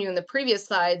I've shown you in the previous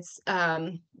slides,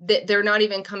 they're not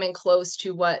even coming close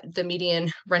to what the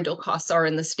median rental costs are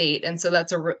in the state. And so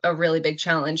that's a really big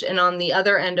challenge. And on the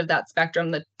other end of that spectrum,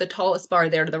 the tallest bar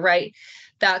there to the right,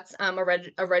 that's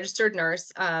a registered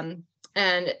nurse.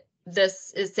 And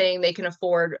this is saying they can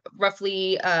afford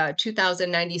roughly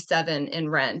 $2,097 in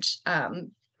rent.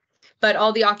 But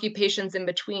all the occupations in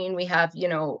between, we have, you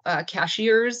know,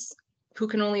 cashiers who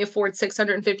can only afford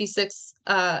 $656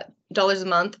 a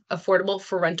month affordable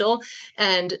for rental.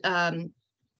 And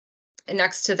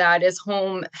next to that is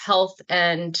home health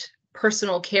and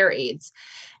personal care aides.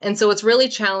 And so it's really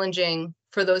challenging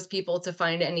for those people to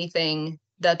find anything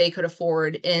that they could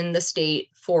afford in the state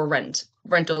for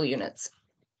rental units.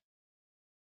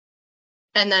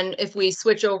 And then if we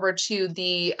switch over to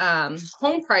the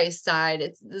home price side,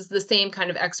 it's the same kind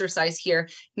of exercise here.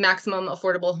 Maximum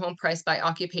affordable home price by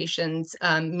occupation's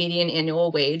median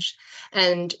annual wage.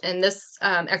 And this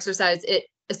exercise, it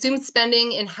assumes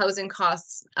spending in housing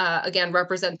costs, again,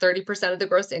 represent 30% of the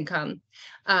gross income.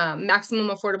 Maximum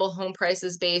affordable home price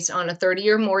is based on a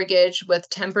 30-year mortgage with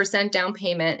 10% down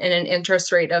payment and an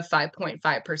interest rate of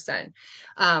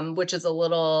 5.5%, which is a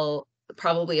little,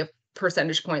 probably a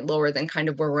percentage point lower than kind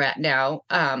of where we're at now.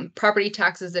 Property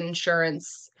taxes and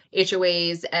insurance,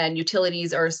 HOAs, and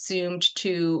utilities are assumed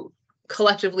to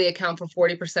collectively account for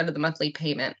 40% of the monthly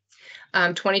payment.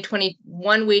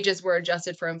 2021 wages were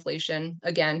adjusted for inflation,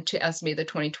 again, to estimate the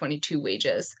 2022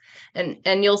 wages.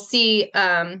 And you'll see,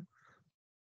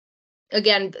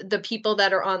 again, the people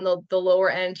that are on the lower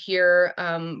end here,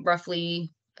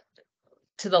 roughly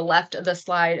to the left of the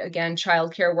slide, again,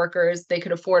 childcare workers, they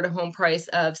could afford a home price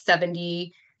of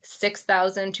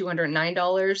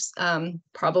 $76,209.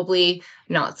 Probably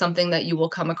not something that you will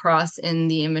come across in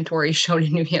the inventory shown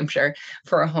in New Hampshire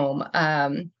for a home.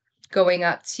 Going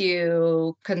up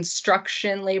to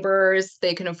construction laborers,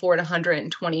 they can afford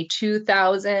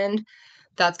 $122,000.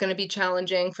 That's going to be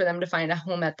challenging for them to find a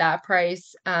home at that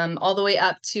price. All the way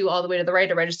to the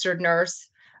right, a registered nurse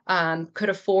could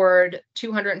afford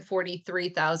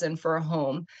 $243,000 for a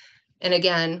home. And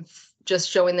again, just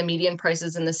showing the median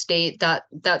prices in the state, that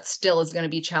still is going to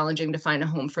be challenging to find a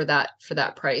home for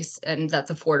that price, and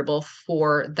that's affordable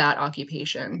for that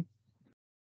occupation.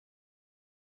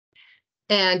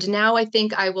 And now I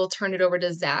think I will turn it over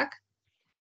to Zach.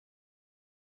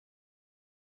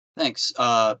 Thanks.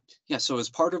 Yeah, so as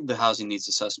part of the housing needs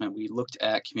assessment, we looked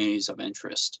at communities of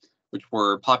interest, which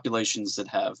were populations that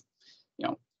have,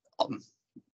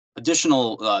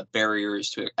 additional barriers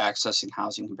to accessing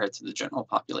housing compared to the general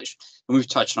population. And we've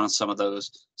touched on some of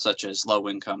those, such as low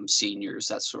income, seniors,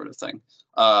 that sort of thing.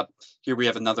 Here we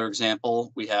have another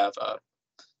example. We have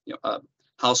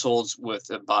households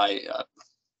with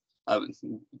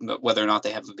whether or not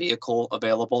they have a vehicle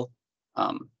available.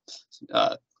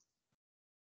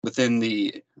 Within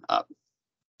the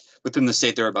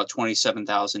state, there are about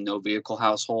 27,000 no vehicle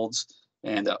households,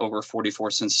 and over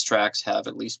 44 census tracts have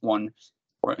at least 1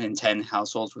 in 10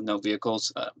 households with no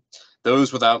vehicles.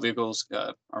 Those without vehicles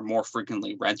are more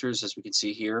frequently renters, as we can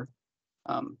see here.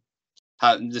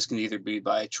 This can either be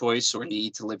by choice or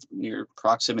need to live near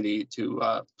proximity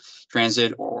to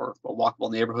transit or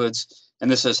walkable neighborhoods. And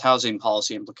this has housing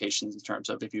policy implications in terms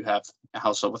of if you have a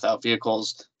household without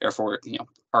vehicles, therefore,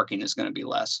 parking is going to be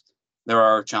less. There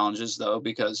are challenges, though,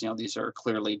 because, these are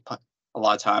clearly a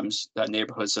lot of times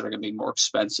neighborhoods that are going to be more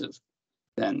expensive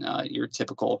than your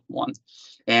typical one.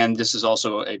 And this is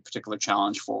also a particular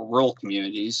challenge for rural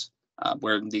communities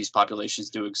where these populations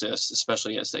do exist,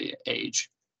 especially as they age.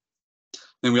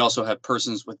 Then we also have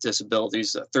persons with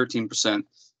disabilities. 13%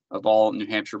 of all New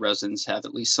Hampshire residents have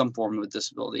at least some form of a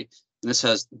disability. And this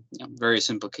has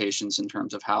various implications in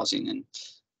terms of housing and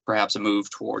perhaps a move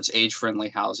towards age-friendly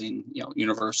housing,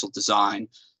 universal design,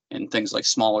 and things like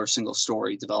smaller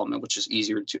single-story development, which is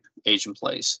easier to age in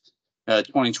place.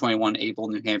 2021 ABLE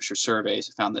New Hampshire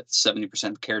surveys found that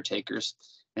 70% of caretakers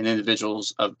and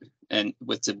individuals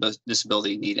with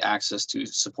disability need access to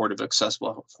supportive,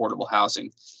 accessible, affordable housing.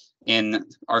 In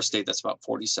our state, that's about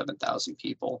 47,000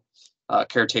 people.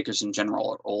 Caretakers in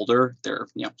general are older. They're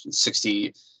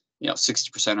 60%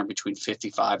 are between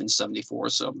 55 and 74.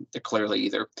 So they're clearly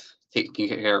either taking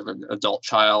care of an adult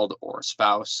child or a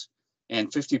spouse.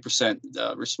 And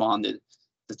 50% responded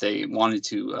that they wanted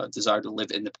to desire to live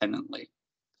independently.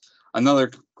 Another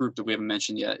group that we haven't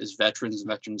mentioned yet is veterans.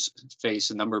 Veterans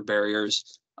face a number of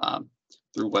barriers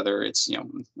through whether it's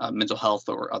mental health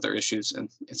or other issues, and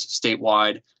it's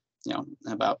statewide.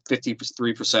 About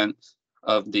 53%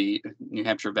 of the New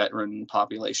Hampshire veteran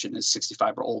population is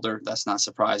 65 or older. That's not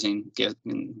surprising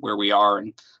given where we are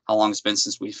and how long it's been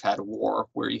since we've had a war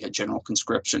where you had general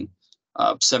conscription.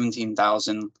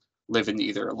 17,000 live in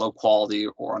either low quality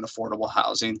or unaffordable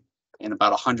housing, and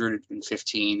about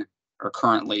 115 are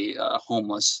currently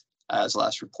homeless as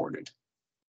last reported.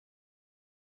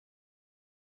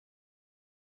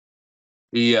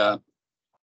 Sorry,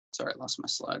 I lost my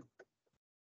slide.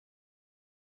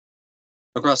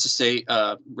 Across the state,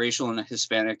 racial and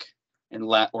Hispanic and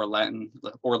Latin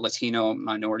or Latino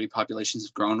minority populations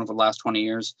have grown over the last 20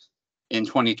 years. In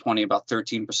 2020, about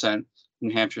 13%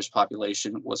 New Hampshire's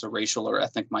population was a racial or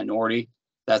ethnic minority.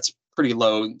 That's pretty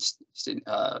low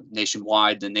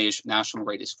nationwide. The national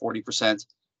rate is 40%.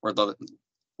 We're the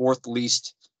 4th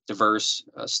least diverse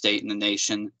state in the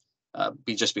nation,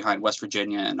 just behind West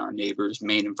Virginia and our neighbors,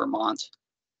 Maine and Vermont.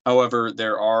 However,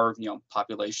 there are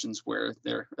populations where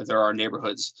there are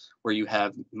neighborhoods where you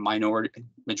have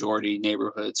majority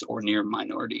neighborhoods or near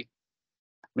minority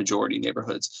majority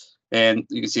neighborhoods, and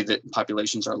you can see that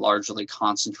populations are largely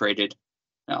concentrated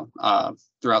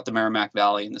throughout the Merrimack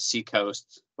Valley and the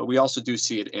Seacoast, but we also do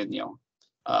see it in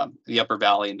the Upper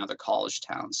Valley and other college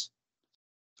towns.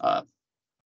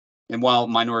 And while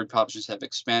minority populations have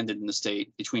expanded in the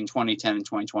state between 2010 and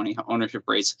 2020, ownership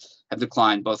rates have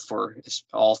declined both for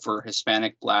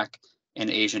Hispanic, Black, and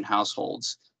Asian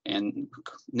households. And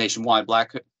nationwide,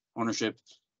 Black ownership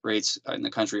rates in the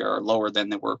country are lower than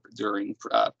they were during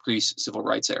pre-civil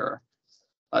rights era.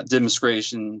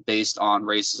 Discrimination based on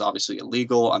race is obviously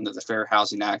illegal under the Fair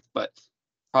Housing Act, but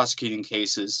prosecuting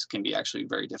cases can be actually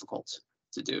very difficult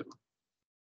to do.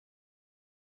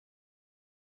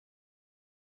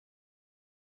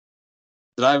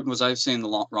 Was I seeing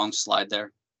the wrong slide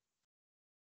there?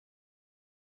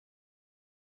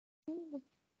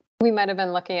 We might have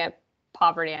been looking at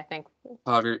poverty, I think.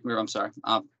 Poverty, I'm sorry.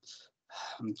 I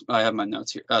have my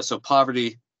notes here. So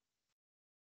poverty,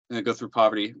 I'm gonna go through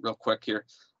poverty real quick here.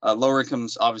 Lower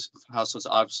incomes households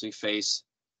obviously face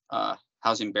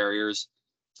housing barriers.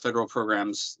 Federal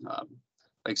programs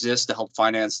exist to help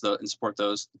finance and support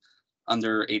those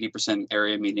under 80%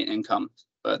 area median income,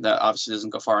 but that obviously doesn't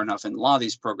go far enough. And a lot of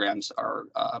these programs are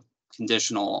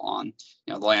conditional on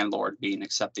the landlord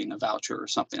accepting a voucher or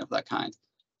something of that kind.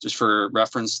 Just for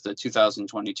reference, the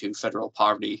 2022 federal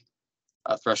poverty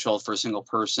threshold for a single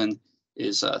person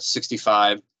is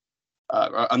 65.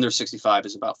 Under 65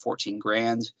 is about 14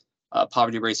 grand.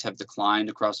 Poverty rates have declined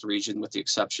across the region with the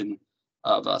exception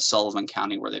of Sullivan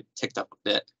County, where they've ticked up a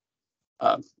bit.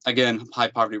 Again, high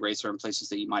poverty rates are in places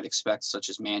that you might expect, such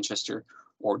as Manchester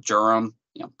or Durham.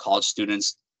 College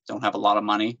students don't have a lot of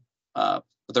money, but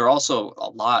there are also a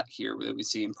lot here that we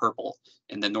see in purple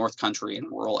in the North Country and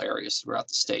rural areas throughout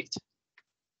the state.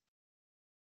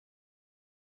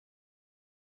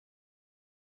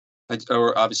 I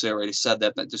obviously already said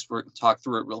that, but just talk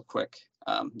through it real quick.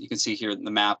 You can see here in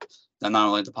the map that not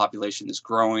only the population is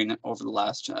growing over the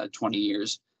last 20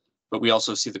 years, but we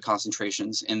also see the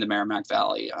concentrations in the Merrimack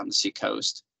Valley on the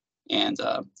Seacoast and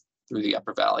through the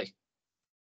Upper Valley.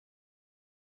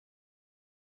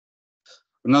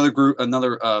 Another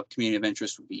community of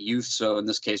interest would be youth. So in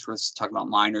this case, we're talking about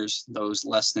minors, those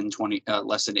less than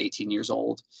 18 years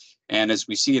old. And as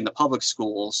we see in the public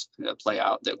schools play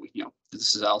out, that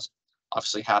this is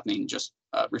obviously happening, just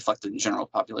reflected in general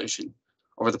population.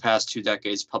 Over the past 2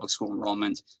 decades, public school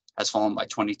enrollment has fallen by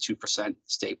 22%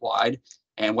 statewide.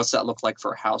 And what's that look like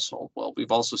for a household? Well,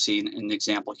 we've also seen an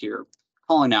example here,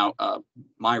 calling out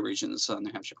my region, the Southern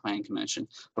New Hampshire Planning Commission,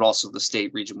 but also the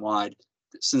state region-wide.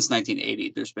 Since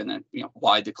 1980, there's been a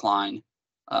wide decline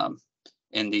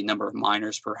in the number of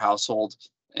minors per household,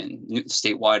 and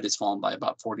statewide it's fallen by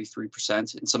about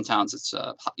 43%. In some towns, it's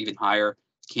even higher.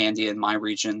 Candia in my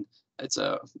region, it's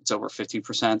over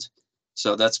 50%.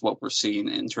 So that's what we're seeing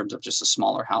in terms of just the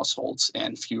smaller households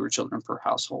and fewer children per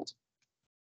household.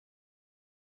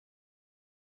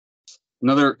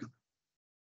 Another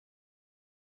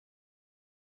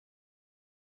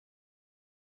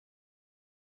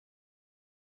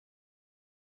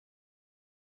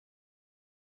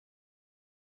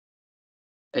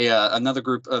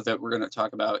group that we're going to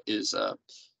talk about is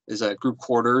group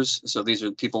quarters. So these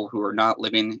are people who are not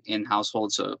living in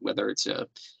households, so whether it's a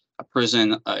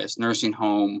prison, a nursing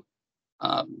home,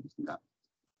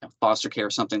 foster care,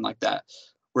 something like that,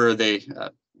 where they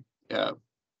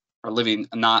are living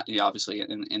not obviously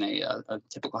in a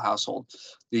typical household.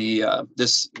 The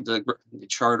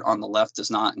chart on the left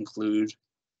does not include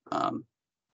college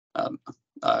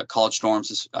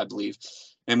dorms, I believe.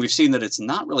 And we've seen that it's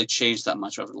not really changed that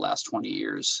much over the last 20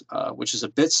 years, which is a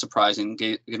bit surprising,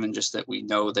 given just that we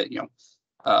know that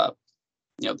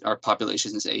our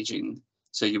population is aging.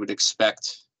 So you would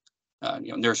expect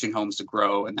nursing homes to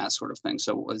grow and that sort of thing.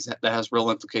 So that has real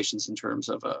implications in terms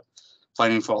of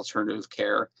fighting for alternative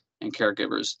care and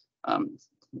caregivers.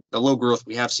 The low growth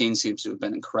we have seen seems to have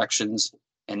been in corrections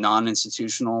and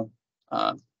non-institutional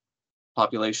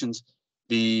populations.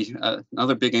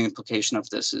 Another big implication of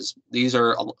this is these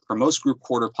are, for most group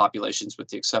quarter populations, with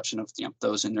the exception of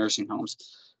those in nursing homes,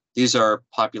 these are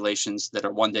populations that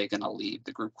are one day going to leave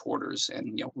the group quarters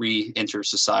and re-enter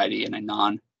society in a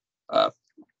non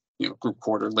group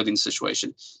quarter living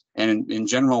situation. And in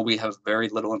general, we have very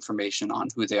little information on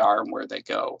who they are and where they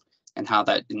go, and how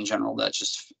that in general that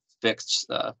just fits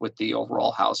with the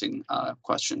overall housing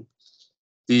question.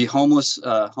 The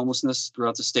homelessness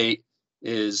throughout the state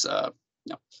is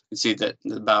you can see that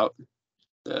about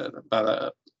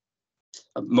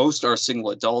Most are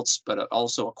single adults, but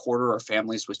also a quarter are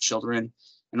families with children,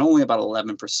 and only about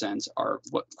 11% are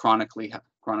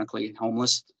chronically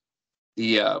homeless.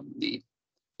 The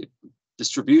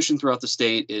distribution throughout the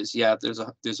state is,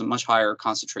 there's a much higher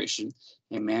concentration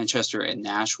in Manchester and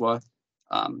Nashua,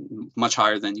 much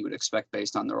higher than you would expect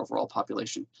based on their overall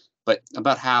population. But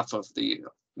about half of the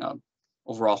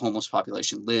overall homeless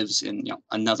population lives in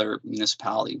another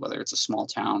municipality, whether it's a small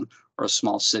town or a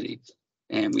small city,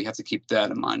 and we have to keep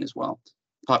that in mind as well.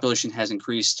 Population has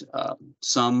increased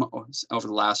some over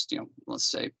the last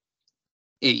let's say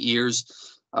 8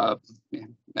 years.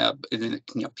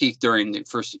 It peaked during the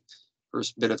first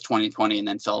bit of 2020 and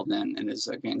then fell then and is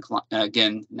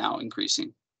again now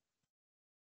increasing.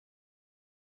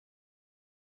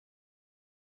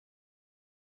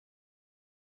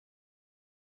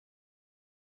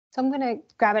 So I'm going to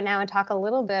grab it now and talk a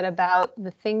little bit about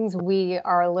the things we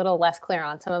are a little less clear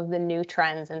on, some of the new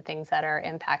trends and things that are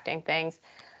impacting things.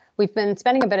 We've been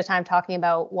spending a bit of time talking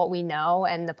about what we know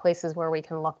and the places where we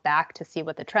can look back to see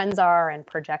what the trends are and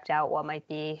project out what might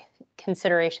be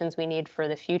considerations we need for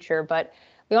the future. But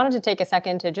we wanted to take a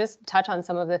second to just touch on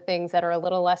some of the things that are a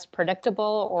little less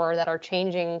predictable or that are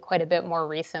changing quite a bit more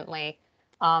recently.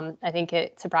 I think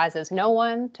it surprises no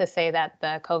one to say that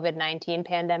the COVID-19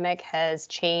 pandemic has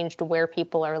changed where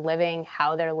people are living,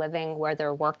 how they're living, where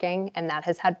they're working, and that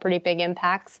has had pretty big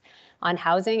impacts on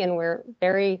housing. And we're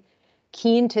very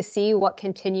keen to see what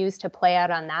continues to play out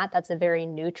on that. That's a very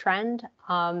new trend.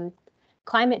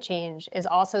 Climate change is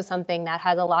also something that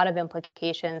has a lot of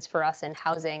implications for us in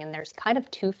housing, and there's kind of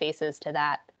two faces to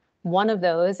that. One of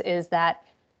those is that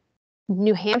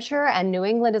New Hampshire and New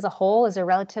England as a whole is a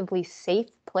relatively safe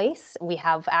place. We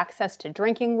have access to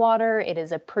drinking water. It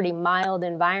is a pretty mild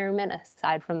environment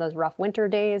aside from those rough winter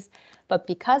days. But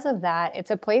because of that,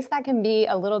 it's a place that can be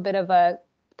a little bit of a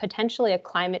potentially a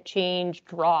climate change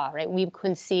draw, right? We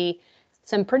can see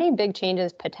some pretty big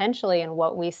changes potentially in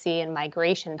what we see in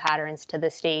migration patterns to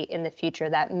the state in the future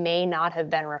that may not have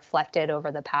been reflected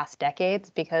over the past decades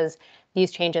because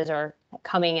these changes are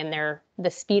coming in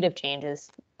the speed of change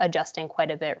is adjusting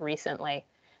quite a bit recently.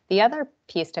 The other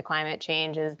piece to climate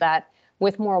change is that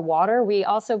with more water, we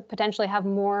also potentially have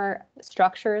more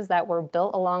structures that were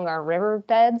built along our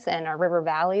riverbeds and our river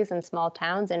valleys and small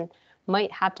towns, and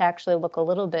might have to actually look a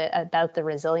little bit about the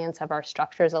resilience of our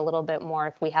structures a little bit more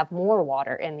if we have more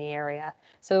water in the area.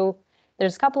 So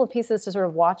there's a couple of pieces to sort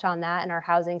of watch on that in our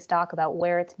housing stock about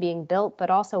where it's being built, but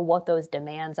also what those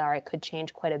demands are. It could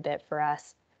change quite a bit for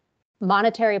us.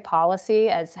 Monetary policy,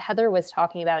 as Heather was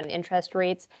talking about in interest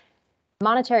rates,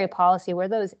 monetary policy, where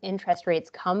those interest rates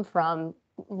come from,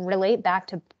 relate back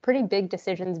to pretty big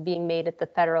decisions being made at the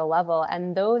federal level,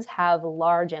 and those have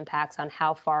large impacts on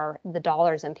how far the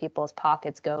dollars in people's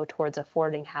pockets go towards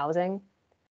affording housing.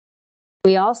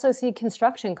 We also see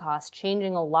construction costs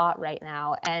changing a lot right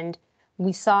now, and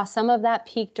we saw some of that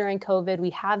peak during COVID. We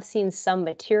have seen some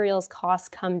materials costs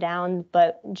come down,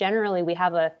 but generally we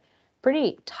have a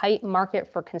pretty tight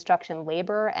market for construction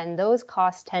labor, and those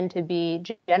costs tend to be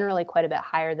generally quite a bit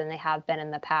higher than they have been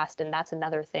in the past, and that's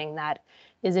another thing that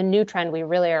is a new trend we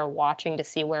really are watching to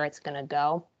see where it's going to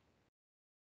go.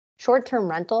 Short-term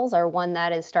rentals are one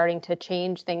that is starting to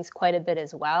change things quite a bit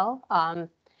as well.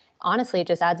 Honestly, it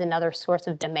just adds another source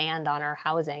of demand on our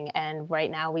housing, and right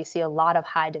now we see a lot of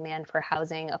high demand for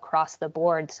housing across the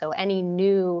board, so any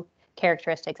new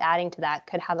characteristics adding to that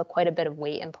could have quite a bit of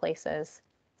weight in places.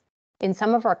 In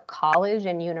some of our college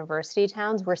and university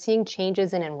towns, we're seeing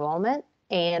changes in enrollment,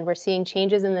 and we're seeing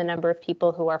changes in the number of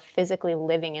people who are physically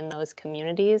living in those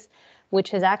communities, which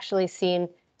has actually seen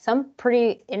some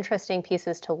pretty interesting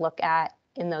pieces to look at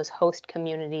in those host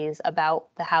communities about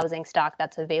the housing stock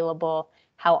that's available,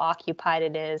 how occupied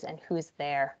it is, and who's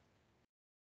there.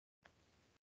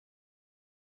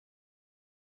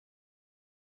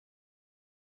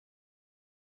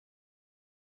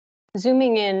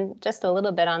 Zooming in just a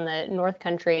little bit on the North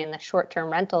Country and the short-term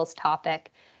rentals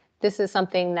topic, this is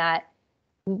something that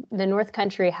the North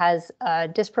Country has a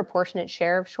disproportionate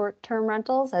share of short-term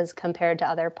rentals as compared to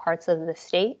other parts of the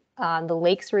state. The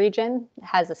Lakes region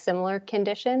has a similar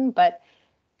condition, but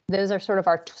those are sort of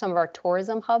some of our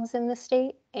tourism hubs in the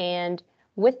state. And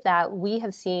with that, we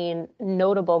have seen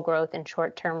notable growth in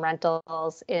short-term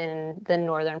rentals in the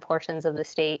northern portions of the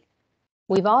state.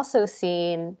 We've also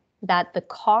seen that the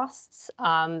costs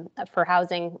for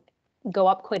housing go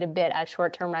up quite a bit as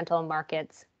short-term rental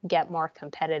markets get more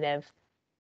competitive.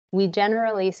 We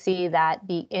generally see that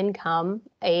the income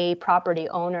a property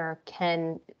owner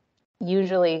can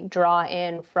usually draw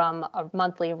in from a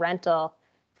monthly rental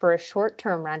for a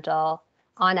short-term rental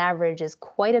on average is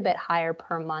quite a bit higher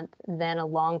per month than a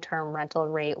long-term rental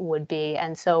rate would be.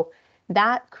 And so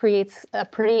that creates a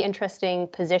pretty interesting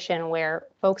position where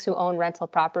folks who own rental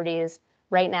properties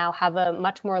right now have a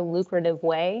much more lucrative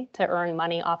way to earn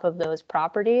money off of those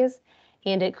properties.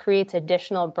 And it creates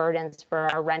additional burdens for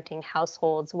our renting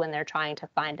households when they're trying to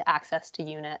find access to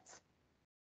units.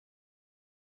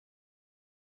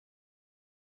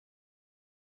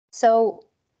 So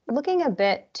looking a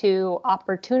bit to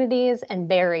opportunities and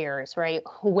barriers, right?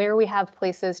 Where we have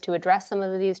places to address some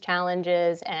of these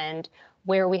challenges and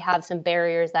where we have some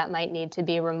barriers that might need to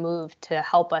be removed to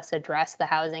help us address the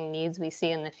housing needs we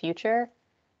see in the future.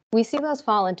 We see those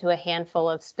fall into a handful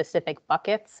of specific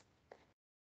buckets.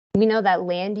 We know that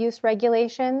land use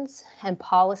regulations and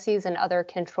policies and other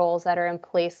controls that are in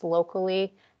place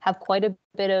locally have quite a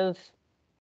bit of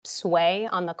sway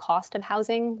on the cost of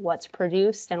housing, what's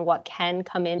produced and what can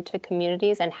come into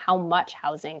communities and how much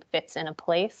housing fits in a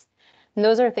place. And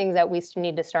those are things that we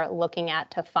need to start looking at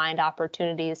to find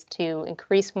opportunities to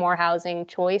increase more housing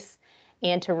choice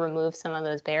and to remove some of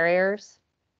those barriers.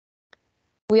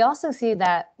 We also see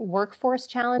that workforce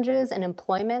challenges and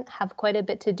employment have quite a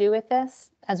bit to do with this.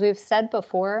 As we've said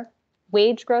before,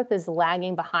 wage growth is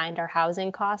lagging behind our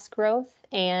housing cost growth,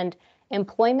 and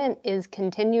employment is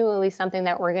continually something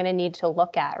that we're going to need to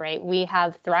look at, right? We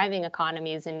have thriving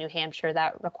economies in New Hampshire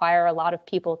that require a lot of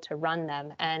people to run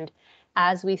them. And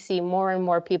as we see more and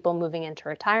more people moving into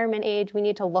retirement age, we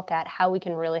need to look at how we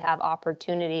can really have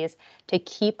opportunities to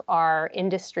keep our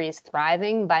industries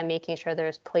thriving by making sure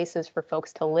there's places for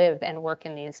folks to live and work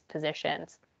in these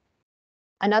positions.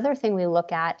 Another thing we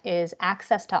look at is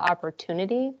access to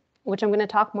opportunity, which I'm going to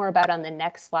talk more about on the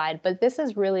next slide, but this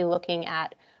is really looking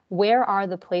at where are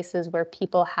the places where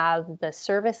people have the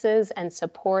services and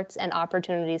supports and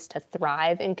opportunities to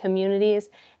thrive in communities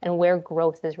and where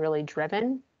growth is really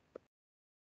driven.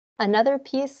 Another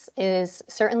piece is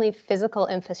certainly physical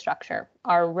infrastructure.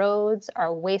 Our roads, our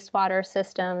wastewater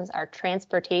systems, our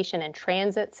transportation and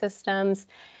transit systems,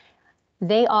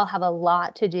 they all have a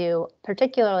lot to do,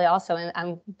 particularly also, and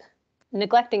I'm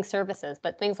neglecting services,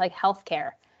 but things like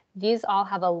healthcare. These all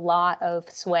have a lot of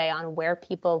sway on where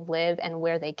people live and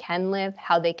where they can live,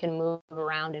 how they can move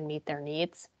around and meet their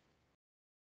needs.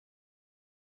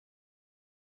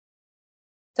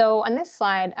 So on this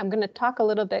slide, I'm going to talk a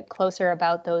little bit closer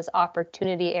about those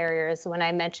opportunity areas when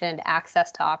I mentioned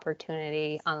access to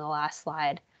opportunity on the last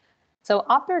slide. So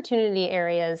opportunity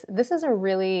areas, I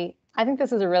think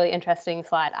this is a really interesting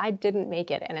slide. I didn't make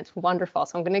it and it's wonderful.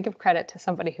 So I'm going to give credit to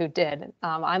somebody who did.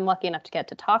 I'm lucky enough to get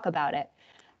to talk about it.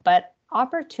 But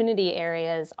opportunity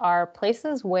areas are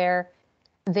places where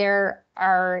there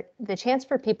are the chance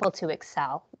for people to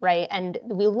excel, right? And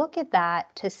we look at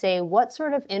that to say what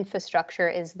sort of infrastructure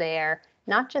is there,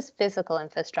 not just physical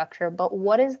infrastructure, but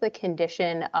what is the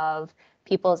condition of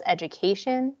people's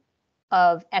education,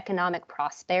 of economic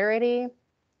prosperity,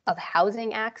 of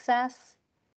housing access,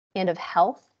 and of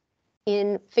health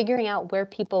in figuring out where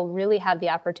people really have the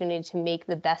opportunity to make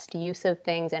the best use of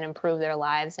things and improve their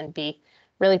lives and be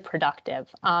really productive.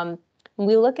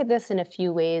 We look at this in a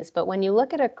few ways, but when you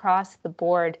look at across the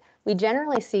board, we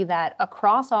generally see that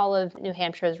across all of New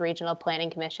Hampshire's regional planning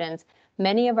commissions,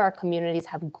 many of our communities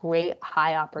have great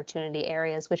high opportunity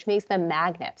areas, which makes them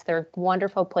magnets. They're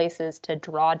wonderful places to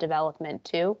draw development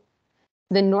to.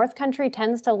 The North Country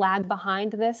tends to lag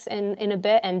behind this in a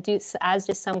bit, and as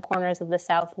do some corners of the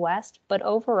Southwest. But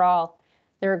overall,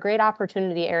 there are great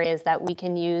opportunity areas that we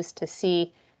can use to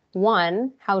see,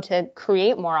 one, how to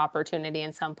create more opportunity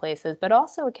in some places, but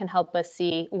also it can help us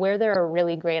see where there are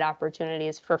really great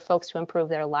opportunities for folks to improve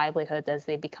their livelihoods as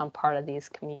they become part of these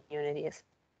communities.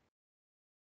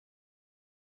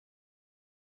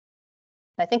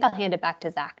 I think I'll hand it back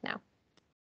to Zach now.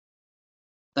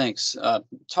 Thanks.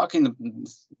 Talking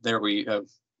there,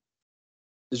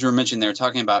 as you were mentioning there,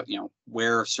 talking about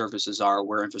where services are,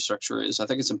 where infrastructure is. I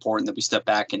think it's important that we step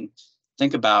back and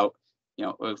think about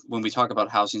when we talk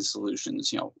about housing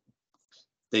solutions.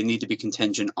 They need to be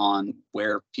contingent on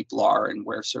where people are and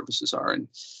where services are. And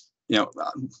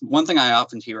one thing I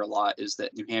often hear a lot is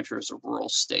that New Hampshire is a rural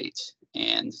state,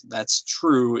 and that's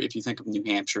true if you think of New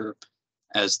Hampshire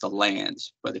as the land.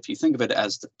 But if you think of it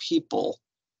as the people,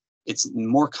 it's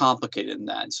more complicated than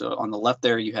that. So on the left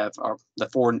there, you have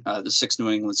the 6 New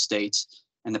England states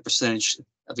and the percentage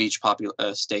of each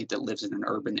state that lives in an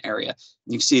urban area.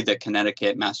 And you can see that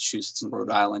Connecticut, Massachusetts, and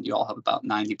Rhode Island, you all have about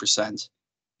 90%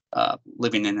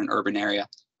 living in an urban area.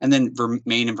 And then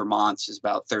Maine and Vermont is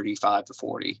about 35 to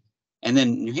 40. And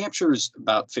then New Hampshire is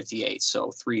about 58,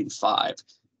 so 3 and 5.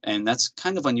 And that's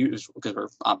kind of unusual because we're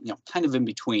kind of in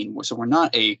between. So we're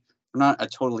not a not a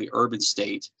totally urban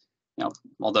state,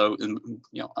 although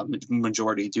a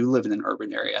majority do live in an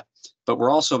urban area, but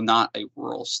we're also not a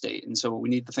rural state. And so we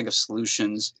need to think of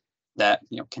solutions that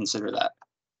consider that.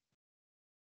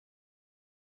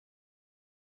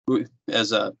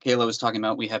 As Kayla was talking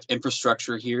about, we have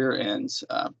infrastructure here, and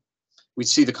we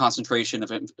see the concentration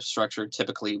of infrastructure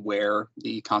typically where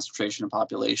the concentration of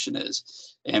population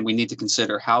is, and we need to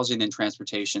consider housing and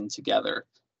transportation together.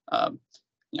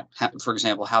 For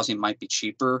example, housing might be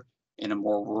cheaper in a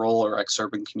more rural or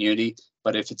ex-urban community,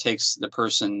 but if it takes the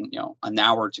person an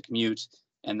hour to commute,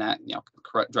 and that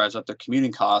drives up their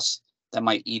commuting costs, that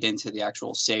might eat into the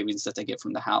actual savings that they get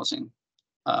from the housing.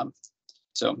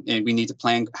 So we need to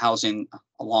plan housing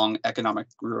along economic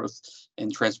growth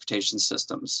and transportation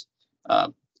systems.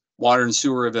 Water and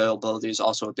sewer availability is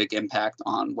also a big impact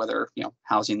on whether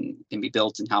housing can be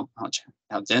built and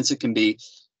how dense it can be.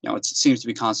 It seems to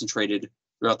be concentrated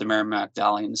throughout the Merrimack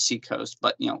Valley and the seacoast.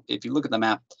 But if you look at the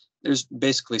map, there's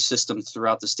basically systems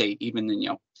throughout the state, even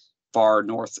in far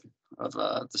north of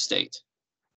the state.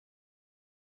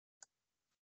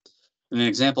 In an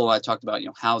example, I talked about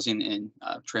housing and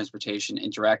transportation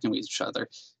interacting with each other.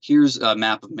 Here's a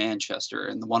map of Manchester,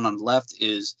 and the one on the left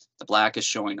is the black is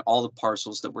showing all the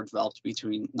parcels that were developed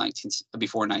before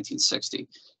 1960,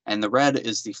 and the red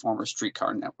is the former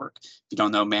streetcar network. If you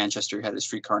don't know, Manchester had a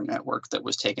streetcar network that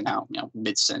was taken out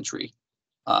mid-century,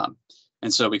 and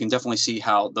so we can definitely see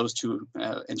how those two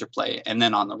interplay. And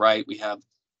then on the right, we have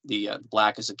the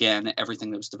black is again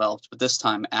everything that was developed, but this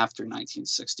time after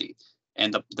 1960.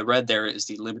 And the red there is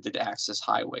the limited access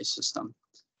highway system.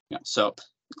 So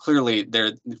clearly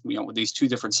there, with these two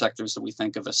different sectors that we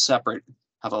think of as separate,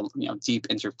 have a deep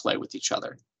interplay with each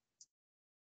other.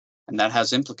 And that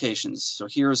has implications. So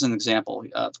here's an example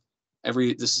of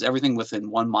this is everything within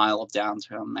 1 mile of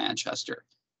downtown Manchester.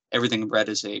 Everything in red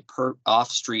is a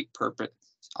off-street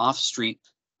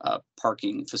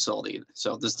parking facility.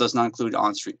 So this does not include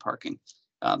on-street parking.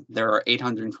 There are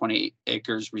 820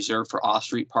 acres reserved for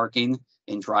off-street parking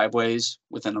in driveways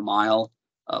within 1 mile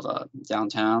of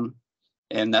downtown,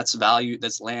 and that's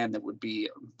land that would be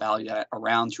valued at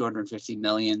around 250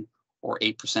 million, or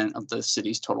 8% of the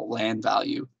city's total land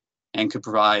value, and could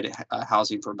provide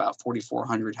housing for about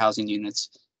 4,400 housing units.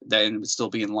 Then would still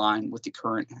be in line with the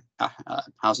current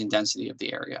housing density of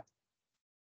the area.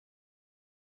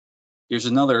 Here's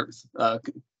another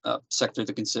sector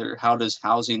to consider. How does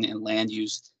housing and land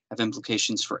use have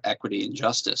implications for equity and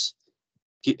justice?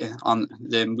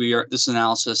 This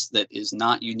analysis that is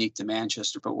not unique to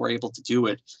Manchester, but we're able to do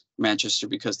it in Manchester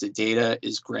because the data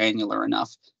is granular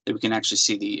enough that we can actually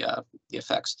see the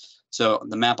effects. So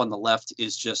the map on the left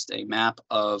is just a map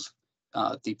of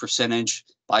the percentage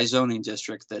by zoning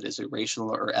district that is a racial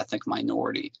or ethnic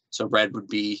minority. So red would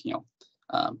be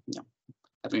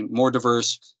having more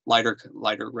diverse, lighter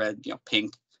red,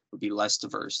 pink would be less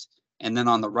diverse. And then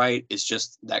on the right is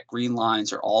just that green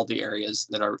lines are all the areas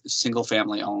that are single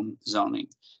family owned zoning.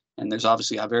 And there's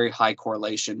obviously a very high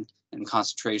correlation and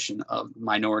concentration of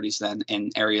minorities then in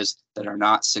areas that are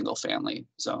not single family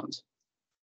zones.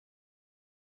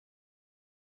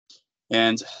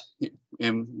 And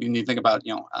when you think about,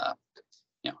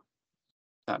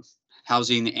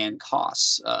 housing and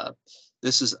costs,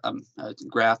 this is a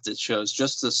graph that shows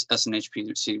just this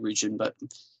NHOPD region, but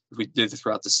if we did it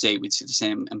throughout the state, we'd see the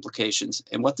same implications.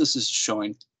 And what this is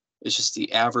showing is just the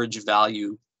average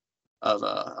value of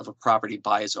a property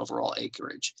by its overall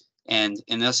acreage. And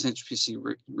in the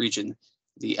NHOPD region,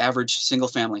 the average single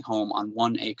family home on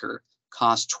 1 acre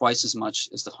costs twice as much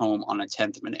as the home on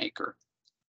 1/10 of an acre.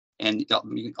 And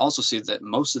you also see that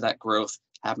most of that growth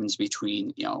happens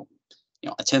between,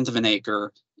 1/10 of an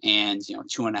acre and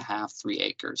 2.5, 3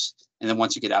 acres. And then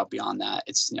once you get out beyond that,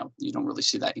 it's you don't really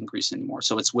see that increase anymore.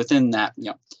 So it's within that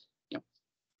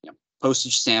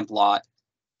postage stamp lot,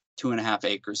 2.5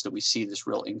 acres, that we see this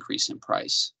real increase in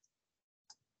price.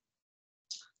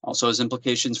 Also has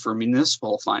implications for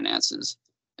municipal finances.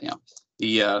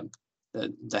 The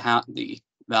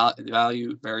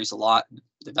value varies a lot.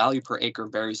 The value per acre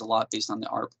varies a lot based on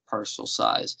the parcel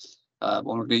size. When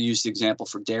we're going to use the example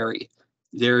for Derry.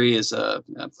 Derry is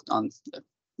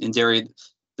in Derry,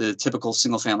 the typical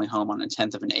single family home on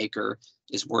 1/10 of an acre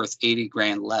is worth 80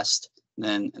 grand less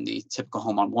than the typical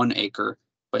home on 1 acre,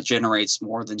 but generates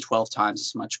more than 12 times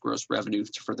as much gross revenue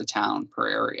for the town per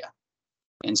area.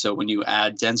 And so when you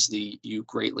add density, you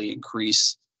greatly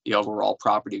increase the overall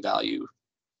property value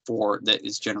that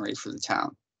is generated for the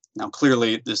town. Now,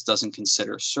 clearly, this doesn't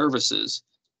consider services,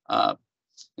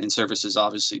 and services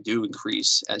obviously do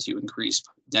increase as you increase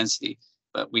density.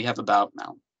 But we have about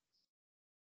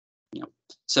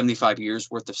 75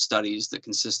 years worth of studies that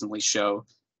consistently show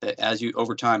that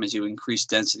over time, as you increase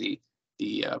density,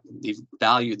 the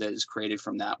value that is created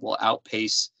from that will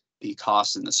outpace the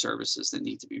costs and the services that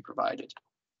need to be provided.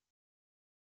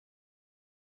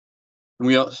 And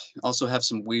we also have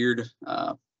some weird,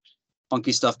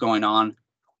 funky stuff going on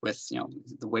with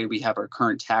the way we have our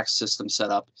current tax system set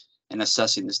up and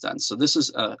assessing this done. So this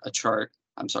is a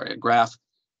graph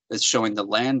that's showing the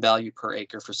land value per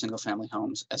acre for single family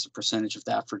homes as a percentage of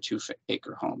that for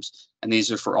 2-acre homes. And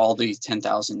these are for all the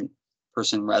 10,000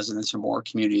 person residents or more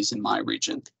communities in my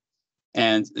region.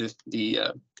 And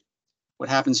what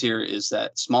happens here is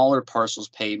that smaller parcels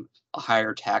pay a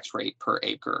higher tax rate per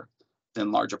acre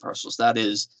than larger parcels. That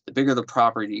is, the bigger the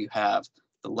property you have,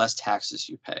 the less taxes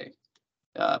you pay.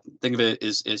 Think of it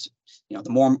as the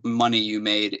more money you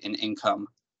made in income,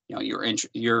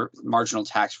 your marginal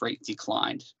tax rate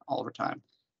declined all over time,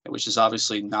 which is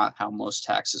obviously not how most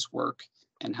taxes work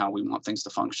and how we want things to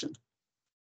function.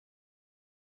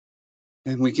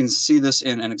 And we can see this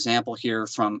in an example here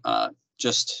from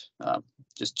just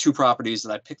 2 properties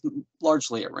that I picked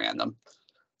largely at random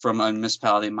from a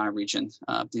municipality in my region.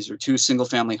 These are 2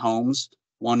 single-family homes.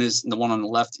 The one on the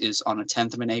left is on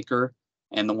 1/10 of an acre,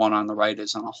 and the one on the right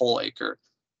is on a whole acre.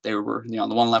 They were, the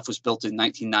one left was built in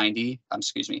 1900,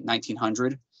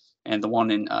 and the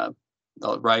one in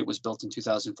the right was built in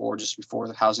 2004, just before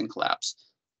the housing collapse.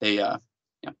 They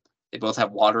both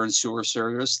have water and sewer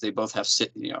service. They both have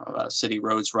city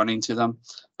roads running to them.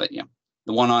 But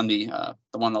the one on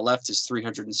the left is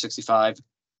 365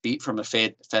 feet from a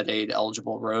Fed aid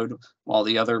eligible road, while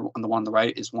the one on the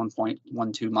right is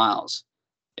 1.12 miles.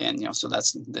 And so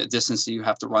that's the distance that you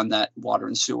have to run that water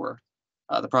and sewer.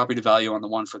 The property value on the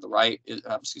one for the right,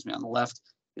 on the left,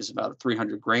 is about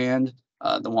 300 grand.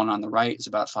 The one on the right is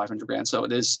about 500 grand. So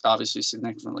it is obviously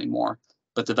significantly more.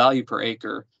 But the value per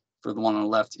acre for the one on the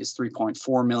left is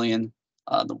 3.4 million.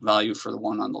 The value for the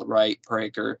one on the right per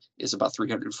acre is about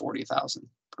 340,000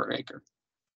 per acre.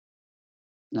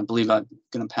 And I believe I'm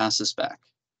going to pass this back.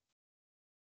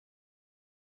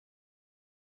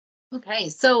 Okay,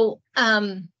 so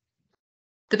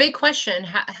the big question,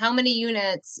 how many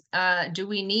units do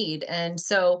we need? And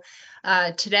so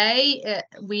today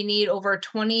we need over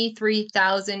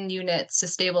 23,000 units to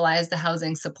stabilize the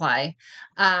housing supply.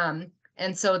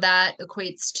 And so that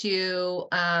equates to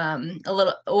a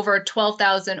little over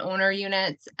 12,000 owner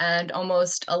units and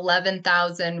almost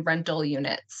 11,000 rental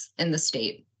units in the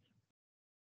state.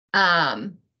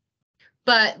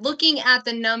 But looking at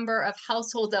the number of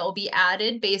households that will be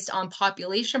added based on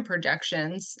population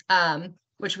projections,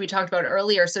 which we talked about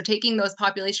earlier. So taking those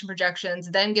population projections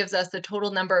then gives us the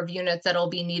total number of units that will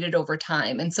be needed over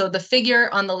time. And so the figure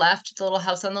on the left, the little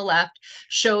house on the left,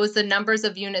 shows the numbers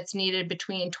of units needed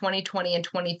between 2020 and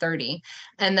 2030.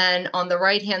 And then on the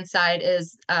right-hand side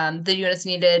is the units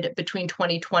needed between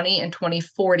 2020 and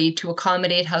 2040 to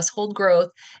accommodate household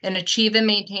growth and achieve and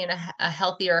maintain a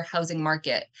healthier housing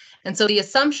market. And so the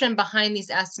assumption behind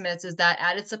these estimates is that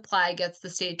added supply gets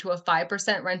the state to a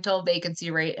 5% rental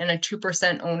vacancy rate and a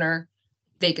 2% owner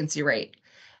vacancy rate.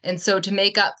 And so to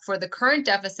make up for the current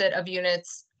deficit of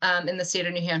units in the state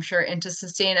of New Hampshire and to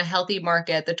sustain a healthy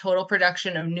market, the total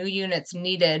production of new units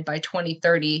needed by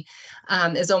 2030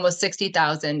 is almost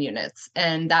 60,000 units.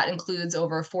 And that includes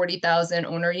over 40,000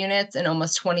 owner units and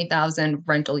almost 20,000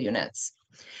 rental units.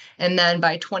 And then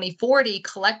by 2040,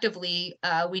 collectively,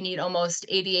 we need almost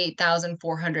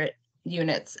 88,400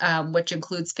 units, which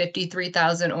includes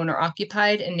 53,000 owner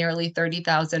occupied and nearly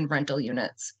 30,000 rental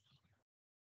units.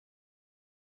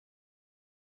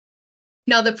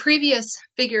 Now, the previous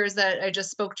figures that I just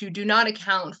spoke to do not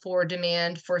account for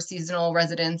demand for seasonal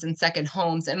residents and second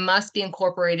homes and must be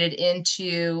incorporated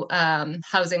into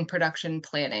housing production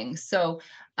planning. So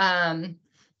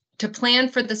to plan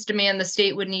for this demand, the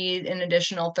state would need an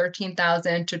additional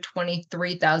 13,000 to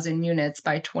 23,000 units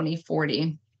by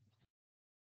 2040.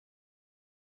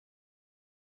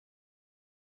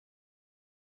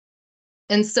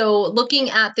 And so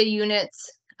looking at the units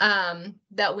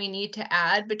that we need to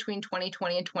add between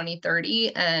 2020 and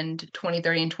 2030 and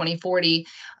 2030 and 2040,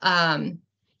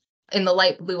 in the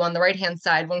light blue on the right-hand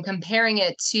side, when comparing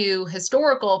it to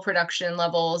historical production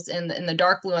levels in the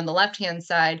dark blue on the left-hand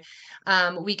side,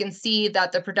 we can see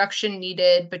that the production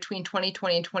needed between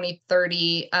 2020 and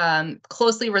 2030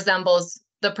 closely resembles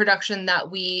the production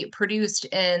that we produced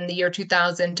in the year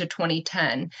 2000 to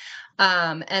 2010.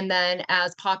 And then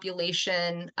as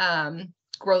population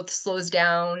growth slows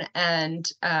down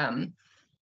and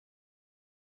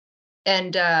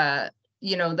the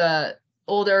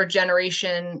older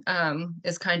generation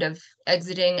is kind of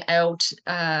exiting out,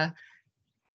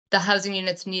 the housing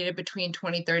units needed between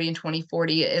 2030 and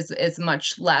 2040 is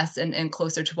much less and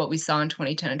closer to what we saw in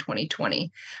 2010 and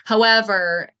 2020.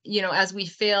 However, as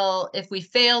if we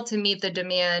fail to meet the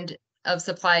demand of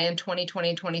supply in 2020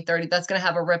 and 2030, that's going to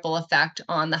have a ripple effect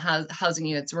on the housing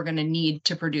units we're going to need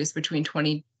to produce between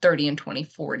 2030 and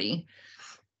 2040.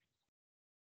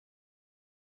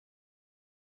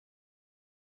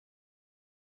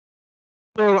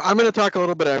 So I'm going to talk a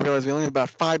little bit. I realize we only have about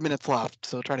 5 minutes left,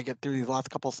 so try to get through these last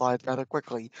couple slides rather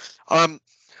quickly.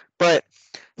 But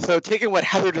so taking what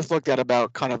Heather just looked at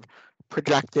about kind of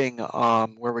projecting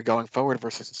where we're going forward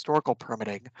versus historical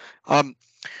permitting,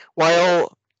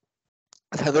 while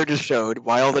as Heather just showed,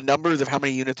 while the numbers of how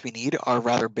many units we need are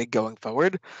rather big going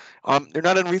forward, they're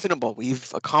not unreasonable.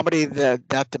 We've accommodated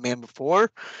that demand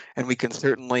before, and we can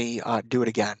certainly do it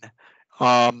again.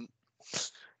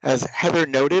 As Heather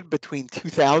noted, between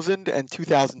 2000 and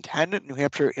 2010, New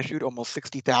Hampshire issued almost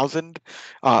 60,000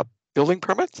 building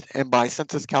permits, and by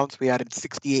census counts, we added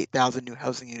 68,000 new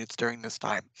housing units during this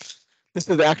time. This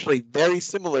is actually very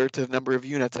similar to the number of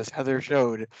units, as Heather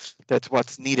showed. That's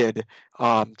what's needed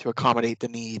to accommodate the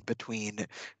need between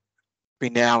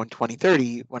now and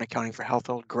 2030 when accounting for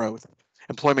household growth,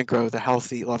 employment growth, a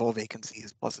healthy level of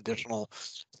vacancies, plus additional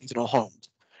seasonal homes.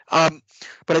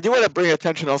 But I do want to bring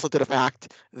attention also to the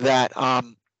fact that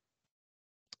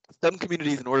some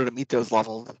communities, in order to meet those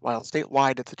levels, while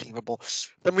statewide it's achievable,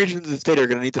 some regions of the state are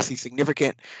going to need to see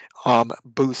significant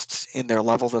boosts in their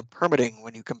levels of permitting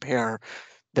when you compare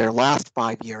their last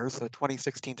 5 years, so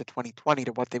 2016 to 2020,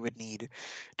 to what they would need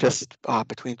just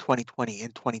between 2020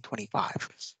 and 2025.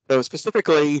 So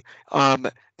specifically,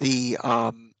 the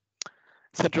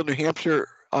central New Hampshire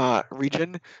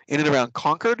region in and around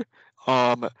Concord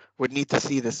would need to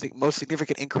see the most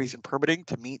significant increase in permitting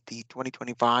to meet the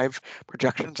 2025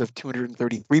 projections of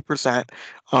 233%.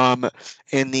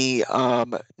 In the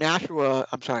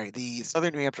the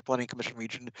Southern New Hampshire Planning Commission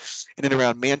region in and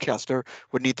around Manchester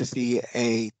would need to see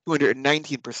a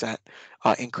 219%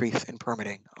 increase in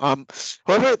permitting.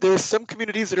 However, there's some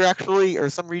communities that are actually, or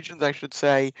some regions, I should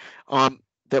say,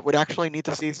 that would actually need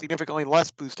to see a significantly less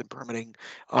boost in permitting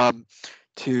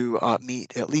to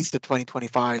meet at least the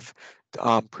 2025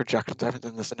 projections. I haven't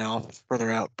done this analysis further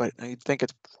out, but I think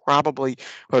it's probably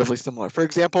relatively similar. For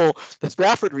example, the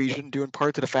Stratford region, due in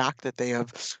part to the fact that they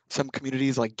have some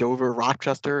communities like Dover,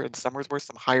 Rochester, and Somersworth,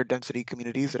 some higher density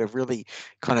communities that have really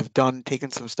kind of taken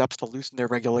some steps to loosen their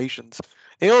regulations,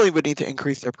 they only would need to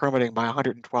increase their permitting by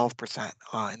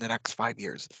 112% in the next 5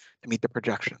 years to meet the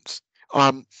projections.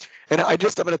 And I'm going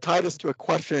to tie this to a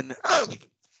question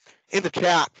in the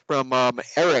chat from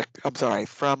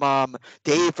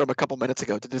Dave from a couple minutes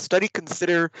ago. Did the study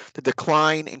consider the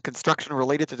decline in construction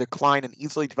related to decline in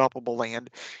easily developable land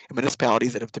in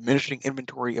municipalities that have diminishing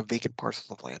inventory of vacant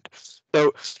parcels of land?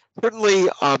 So certainly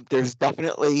there's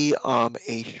definitely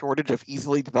a shortage of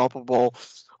easily developable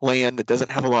land that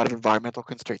doesn't have a lot of environmental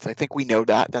constraints. I think we know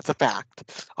that. That's a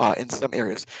fact in some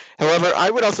areas. However, I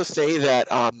would also say that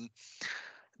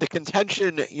the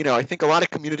contention, I think a lot of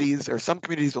communities, or some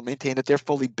communities, will maintain that they're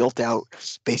fully built out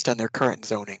based on their current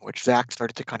zoning, which Zach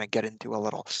started to kind of get into a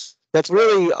little. That's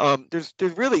really, there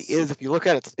really is, if you look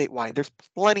at it statewide, there's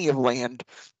plenty of land to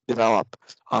develop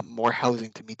more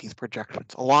housing to meet these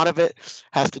projections. A lot of it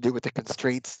has to do with the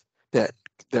constraints that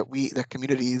the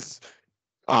communities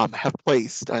have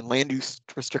placed on land use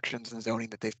restrictions and zoning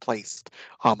that they've placed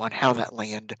on how that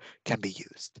land can be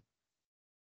used.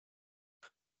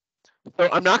 So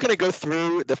I'm not going to go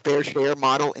through the fair share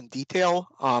model in detail,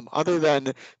 other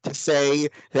than to say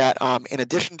that in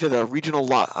addition to the regional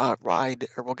ride,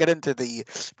 or we'll get into the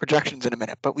projections in a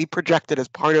minute, but we projected as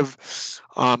part of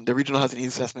the Regional Housing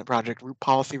Needs Assessment Project, Root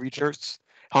Policy Research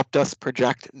helped us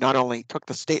project, not only took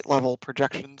the state level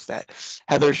projections that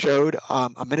Heather showed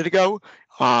a minute ago,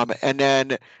 and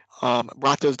then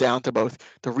brought those down to both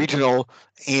the regional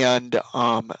and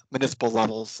municipal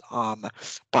levels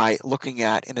by looking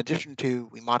at, in addition to,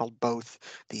 we modeled both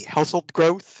the household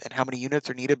growth and how many units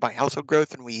are needed by household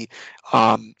growth, and we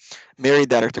married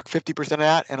that, or took 50% of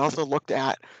that, and also looked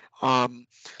at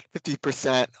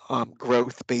 50%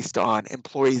 growth based on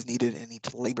employees needed in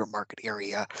each labor market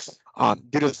area,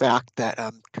 due to the fact that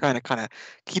kind of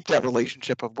keep that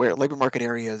relationship of where labor market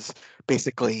areas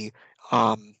basically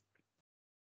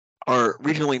are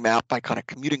regionally mapped by kind of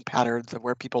commuting patterns of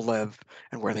where people live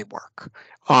and where they work.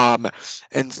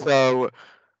 And so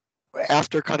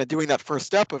after kind of doing that first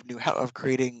step of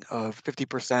creating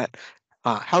 50%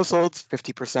 households,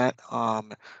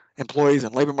 50% employees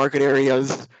in labor market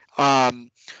areas,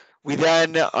 we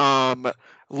then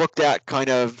looked at kind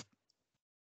of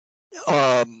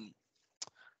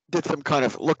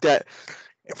looked at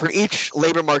for each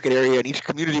labor market area and each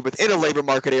community within a labor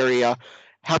market area,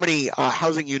 how many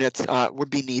housing units would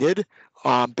be needed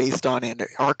based on in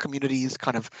our communities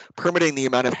kind of permitting the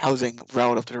amount of housing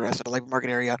relative to the rest of the labor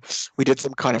market area. We did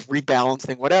some kind of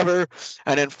rebalancing, whatever.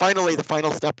 And then finally, the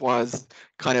final step was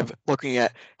kind of looking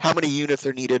at how many units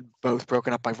are needed, both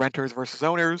broken up by renters versus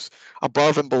owners,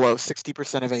 above and below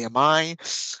 60% of AMI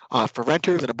for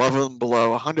renters and above and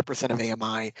below 100% of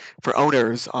AMI for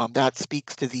owners. That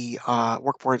speaks to the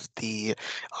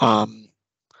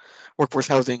workforce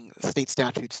housing state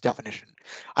statutes definition.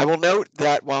 I will note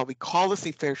that while we call this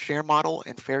a fair share model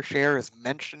and fair share is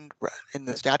mentioned in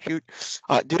the statute,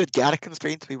 due to data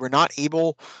constraints, we were not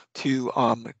able to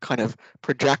kind of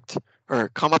project or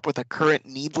come up with a current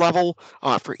need level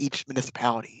for each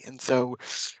municipality. And so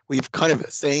we've kind of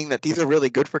saying that these are really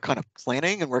good for kind of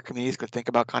planning and where communities could think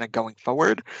about kind of going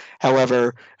forward.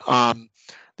 However,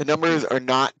 the numbers are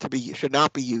not to be, should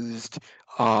not be used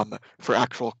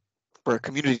for a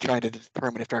community trying to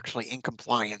determine if they're actually in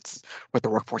compliance with the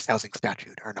workforce housing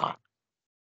statute or not.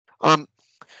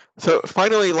 So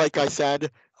finally, like I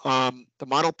said, the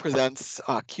model presents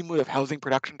cumulative housing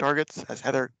production targets, as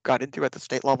Heather got into at the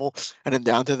state level, and then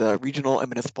down to the regional and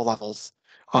municipal levels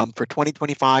for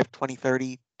 2025,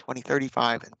 2030,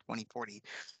 2035, and 2040.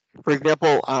 For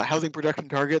example, housing production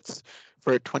targets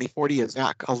for 2040, as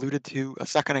Zach alluded to a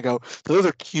second ago, so those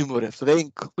are cumulative. So they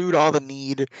include all the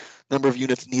number of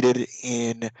units needed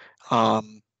in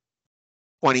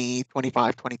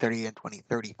 2025, 2030, and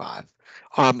 2035.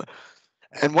 And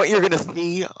what you're going to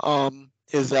see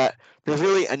is that there's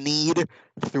really a need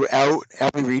throughout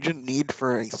every region, need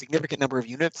for a significant number of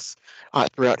units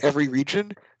throughout every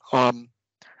region.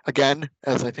 Again,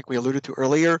 as I think we alluded to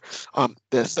earlier,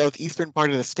 the southeastern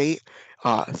part of the state,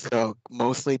 so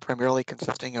mostly primarily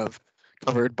consisting of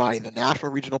covered by the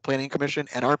National Regional Planning Commission,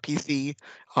 NRPC,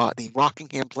 the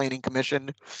Rockingham Planning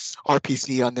Commission,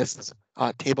 RPC on this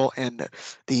table, and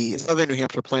the Southern New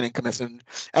Hampshire Planning Commission,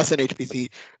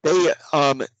 SNHPC. They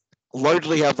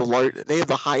largely have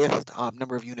the highest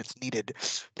number of units needed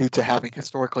due to having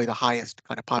historically the highest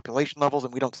kind of population levels,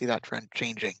 and we don't see that trend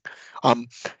changing.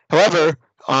 However,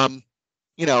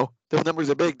 those numbers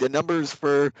are big. The numbers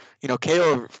for,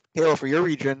 KO for your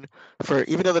region,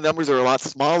 even though the numbers are a lot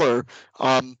smaller,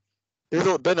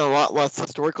 there's been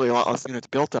historically a lot less units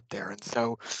built up there. And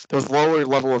so those lower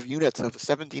level of units of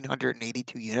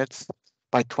 1,782 units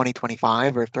by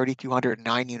 2025 or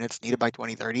 3,209 units needed by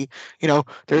 2030,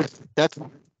 that's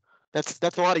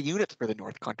a lot of units for the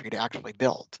North Country to actually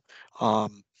build.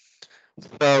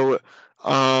 So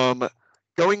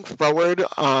going forward,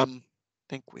 I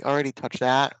think we already touched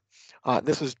that.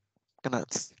 This was going to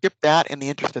skip that in the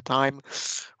interest of time.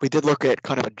 We did look at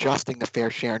kind of adjusting the fair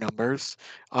share numbers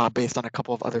based on a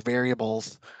couple of other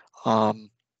variables. And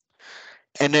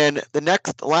then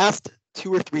the last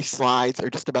 2 or 3 slides are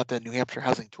just about the New Hampshire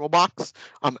Housing Toolbox.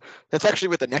 That's actually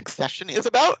what the next session is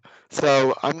about.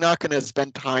 So I'm not going to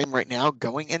spend time right now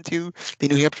going into the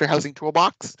New Hampshire Housing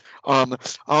Toolbox. All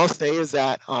I'll say is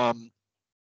that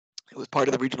it was part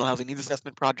of the Regional Housing Needs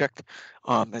Assessment Project.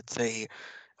 It's a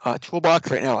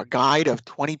toolbox right now, a guide of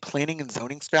 20 planning and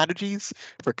zoning strategies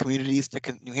for communities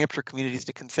New Hampshire communities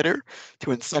to consider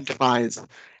to incentivize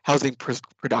housing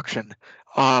production.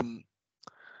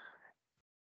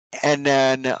 And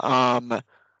then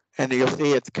you'll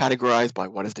see it's categorized by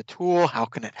what is the tool, how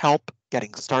can it help,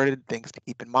 getting started, things to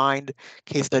keep in mind,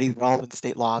 case studies, relevant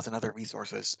state laws, and other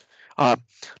resources. The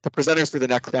presenters for the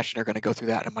next session are going to go through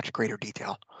that in much greater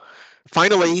detail.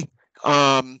 Finally,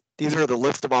 these are the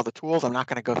list of all the tools. I'm not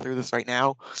going to go through this right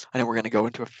now. I know we're going to go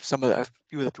into a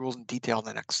few of the tools in detail in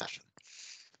the next session.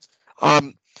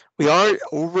 We are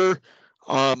over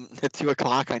at 2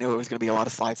 o'clock. I know it was going to be a lot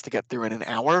of slides to get through in an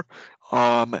hour.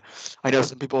 I know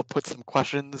some people have put some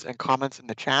questions and comments in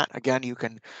the chat. Again,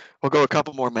 we'll go a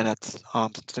couple more minutes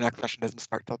since the next session doesn't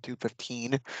start till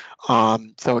 2:15.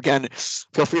 So again,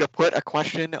 feel free to put a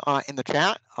question in the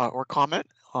chat or comment,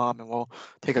 and we'll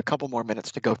take a couple more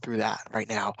minutes to go through that right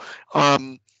now.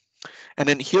 And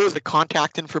then here's the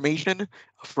contact information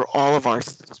for all of our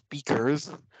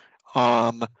speakers.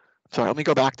 Sorry, let me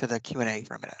go back to the Q&A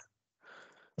for a minute.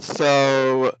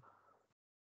 So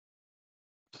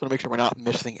just want to make sure we're not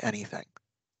missing anything.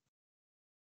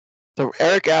 So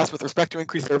Eric asked, with respect to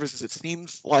increased services, it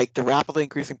seems like the rapidly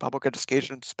increasing public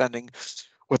education spending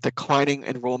with declining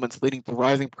enrollments leading to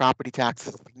rising property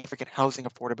taxes, a significant housing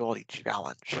affordability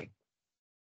challenge.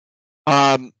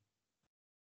 I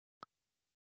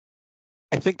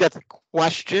think that's a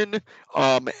question,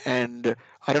 and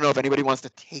I don't know if anybody wants to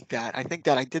take that. I think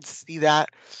that I did see that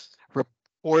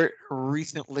report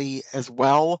recently as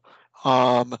well.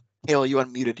 Kayla, you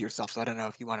unmuted yourself, so I don't know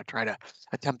if you want to try to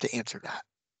attempt to answer that.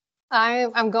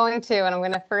 I'm going to, and I'm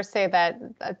going to first say that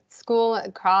school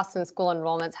costs and school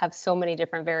enrollments have so many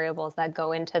different variables that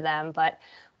go into them. But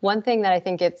one thing that I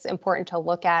think it's important to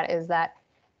look at is that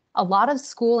a lot of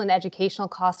school and educational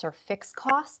costs are fixed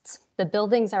costs. The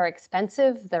buildings are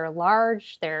expensive, they're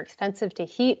large, they're expensive to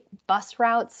heat. Bus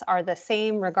routes are the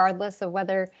same regardless of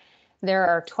whether there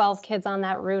are 12 kids on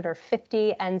that route or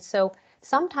 50. And so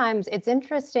sometimes it's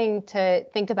interesting to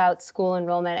think about school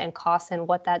enrollment and costs and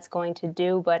what that's going to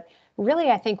do. But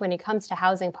really, I think when it comes to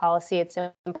housing policy, it's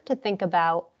important to think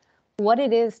about what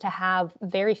it is to have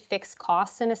very fixed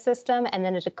costs in a system and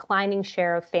then a declining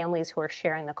share of families who are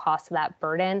sharing the cost of that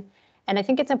burden. And I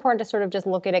think it's important to sort of just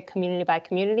look at it community by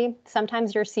community.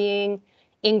 Sometimes you're seeing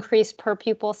increased per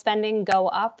pupil spending go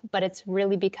up, but it's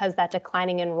really because that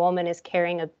declining enrollment is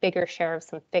carrying a bigger share of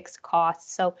some fixed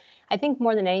costs. So I think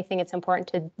more than anything, it's important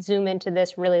to zoom into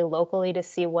this really locally to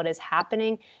see what is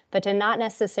happening, but to not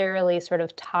necessarily sort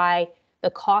of tie the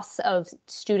costs of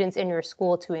students in your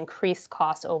school to increase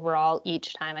costs overall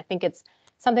each time. I think it's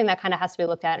something that kind of has to be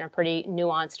looked at in a pretty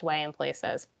nuanced way in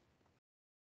places.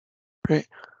 Great.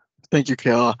 Thank you,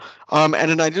 Kayla. And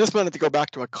then I just wanted to go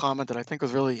back to a comment that I think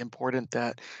was really important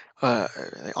that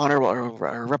Honorable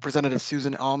Representative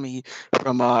Susan Almy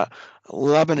from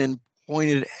Lebanon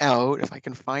pointed out. If I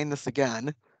can find this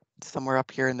again, it's somewhere up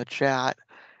here in the chat.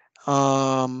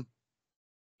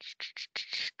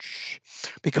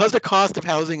 Because the cost of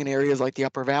housing in areas like the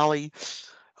Upper Valley,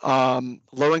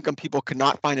 low-income people could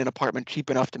not find an apartment cheap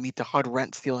enough to meet the HUD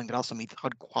rent ceiling that also meets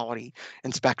HUD quality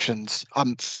inspections.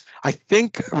 I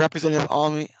think Representative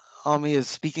Almy is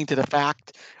speaking to the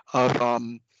fact of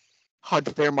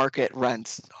HUD fair market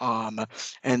rents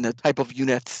and the type of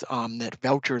units that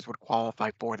vouchers would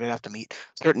qualify for. They'd have to meet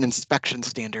certain inspection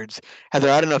standards. Heather,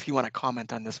 I don't know if you want to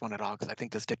comment on this one at all, because I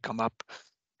think this did come up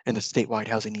in the statewide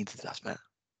housing needs assessment.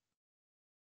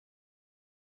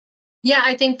 Yeah,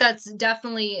 I think that's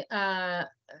definitely a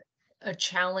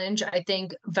challenge. I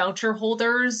think voucher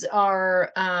holders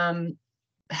are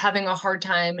having a hard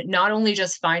time not only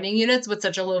just finding units with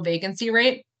such a low vacancy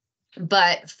rate,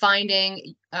 but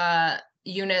finding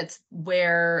units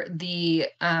where the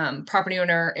property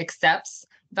owner accepts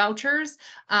vouchers,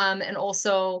 and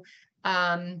also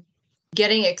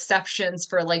getting exceptions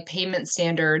for like payment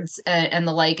standards and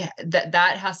the like,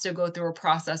 that has to go through a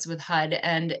process with HUD.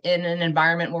 And in an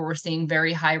environment where we're seeing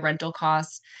very high rental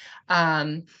costs,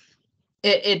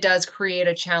 it does create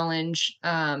a challenge,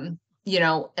 you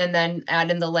know, and then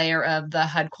add in the layer of the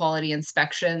HUD quality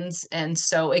inspections. And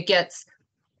so it gets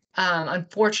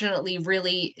unfortunately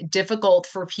really difficult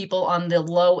for people on the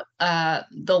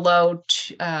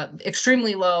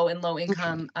extremely low and low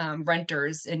income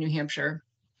renters in New Hampshire.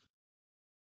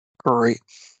 Great.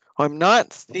 I'm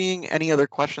not seeing any other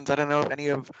questions. I don't know if any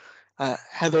of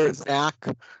Heather, Zach,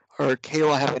 or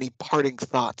Kayla have any parting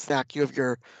thoughts. Zach, you have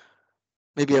your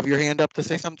hand up to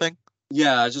say something.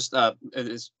 Yeah, just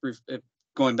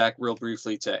going back real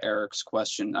briefly to Eric's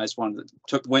question. I just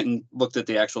went and looked at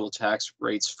the actual tax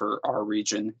rates for our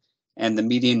region, and the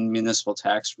median municipal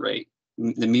tax rate,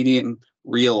 the median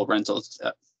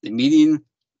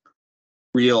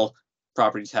real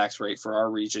property tax rate for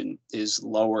our region is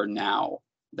lower now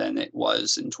than it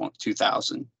was in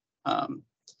 2000.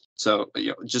 So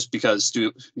just because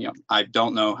I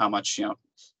don't know how much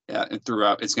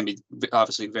throughout, it's going to be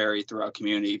obviously vary throughout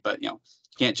community, but you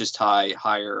can't just tie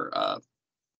higher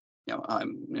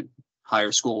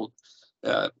higher school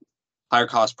higher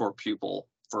cost per pupil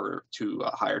to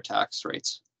higher tax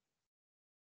rates.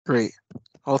 Great.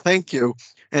 Well, thank you.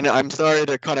 And I'm sorry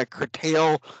to kind of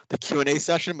curtail the Q&A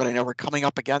session, but I know we're coming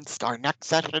up against our next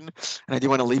session, and I do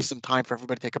want to leave some time for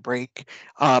everybody to take a break.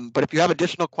 But if you have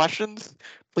additional questions,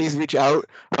 please reach out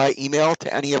by email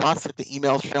to any of us at the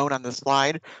email shown on the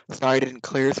slide. Sorry I didn't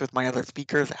clear this with my other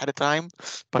speakers ahead of time,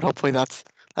 but hopefully that's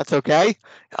okay.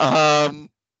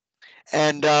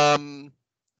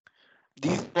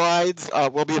 These slides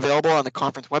will be available on the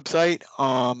conference website.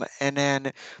 And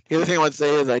then the other thing I want to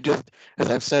say is as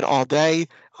I've said all day,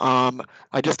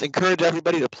 I just encourage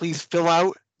everybody to please fill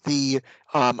out the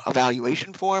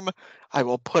evaluation form. I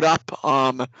will put up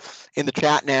in the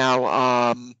chat now,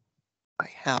 I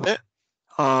have it,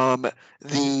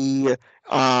 the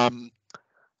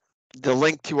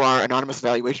link to our anonymous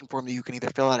evaluation form that you can either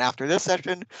fill out after this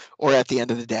session or at the end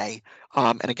of the day.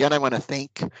 And again, I want to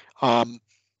thank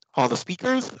all the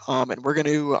speakers, and we're going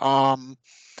to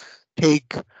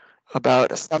take about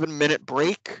a 7-minute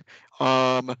break,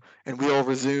 and we'll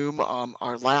resume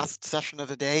our last session of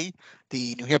the day,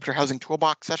 the New Hampshire Housing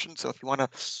Toolbox session. So if you want to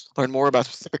learn more about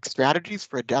specific strategies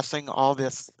for addressing all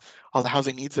the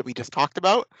housing needs that we just talked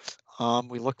about,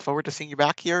 we look forward to seeing you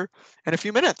back here in a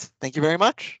few minutes. Thank you very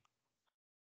much.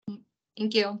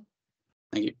 Thank you.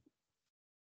 Thank you.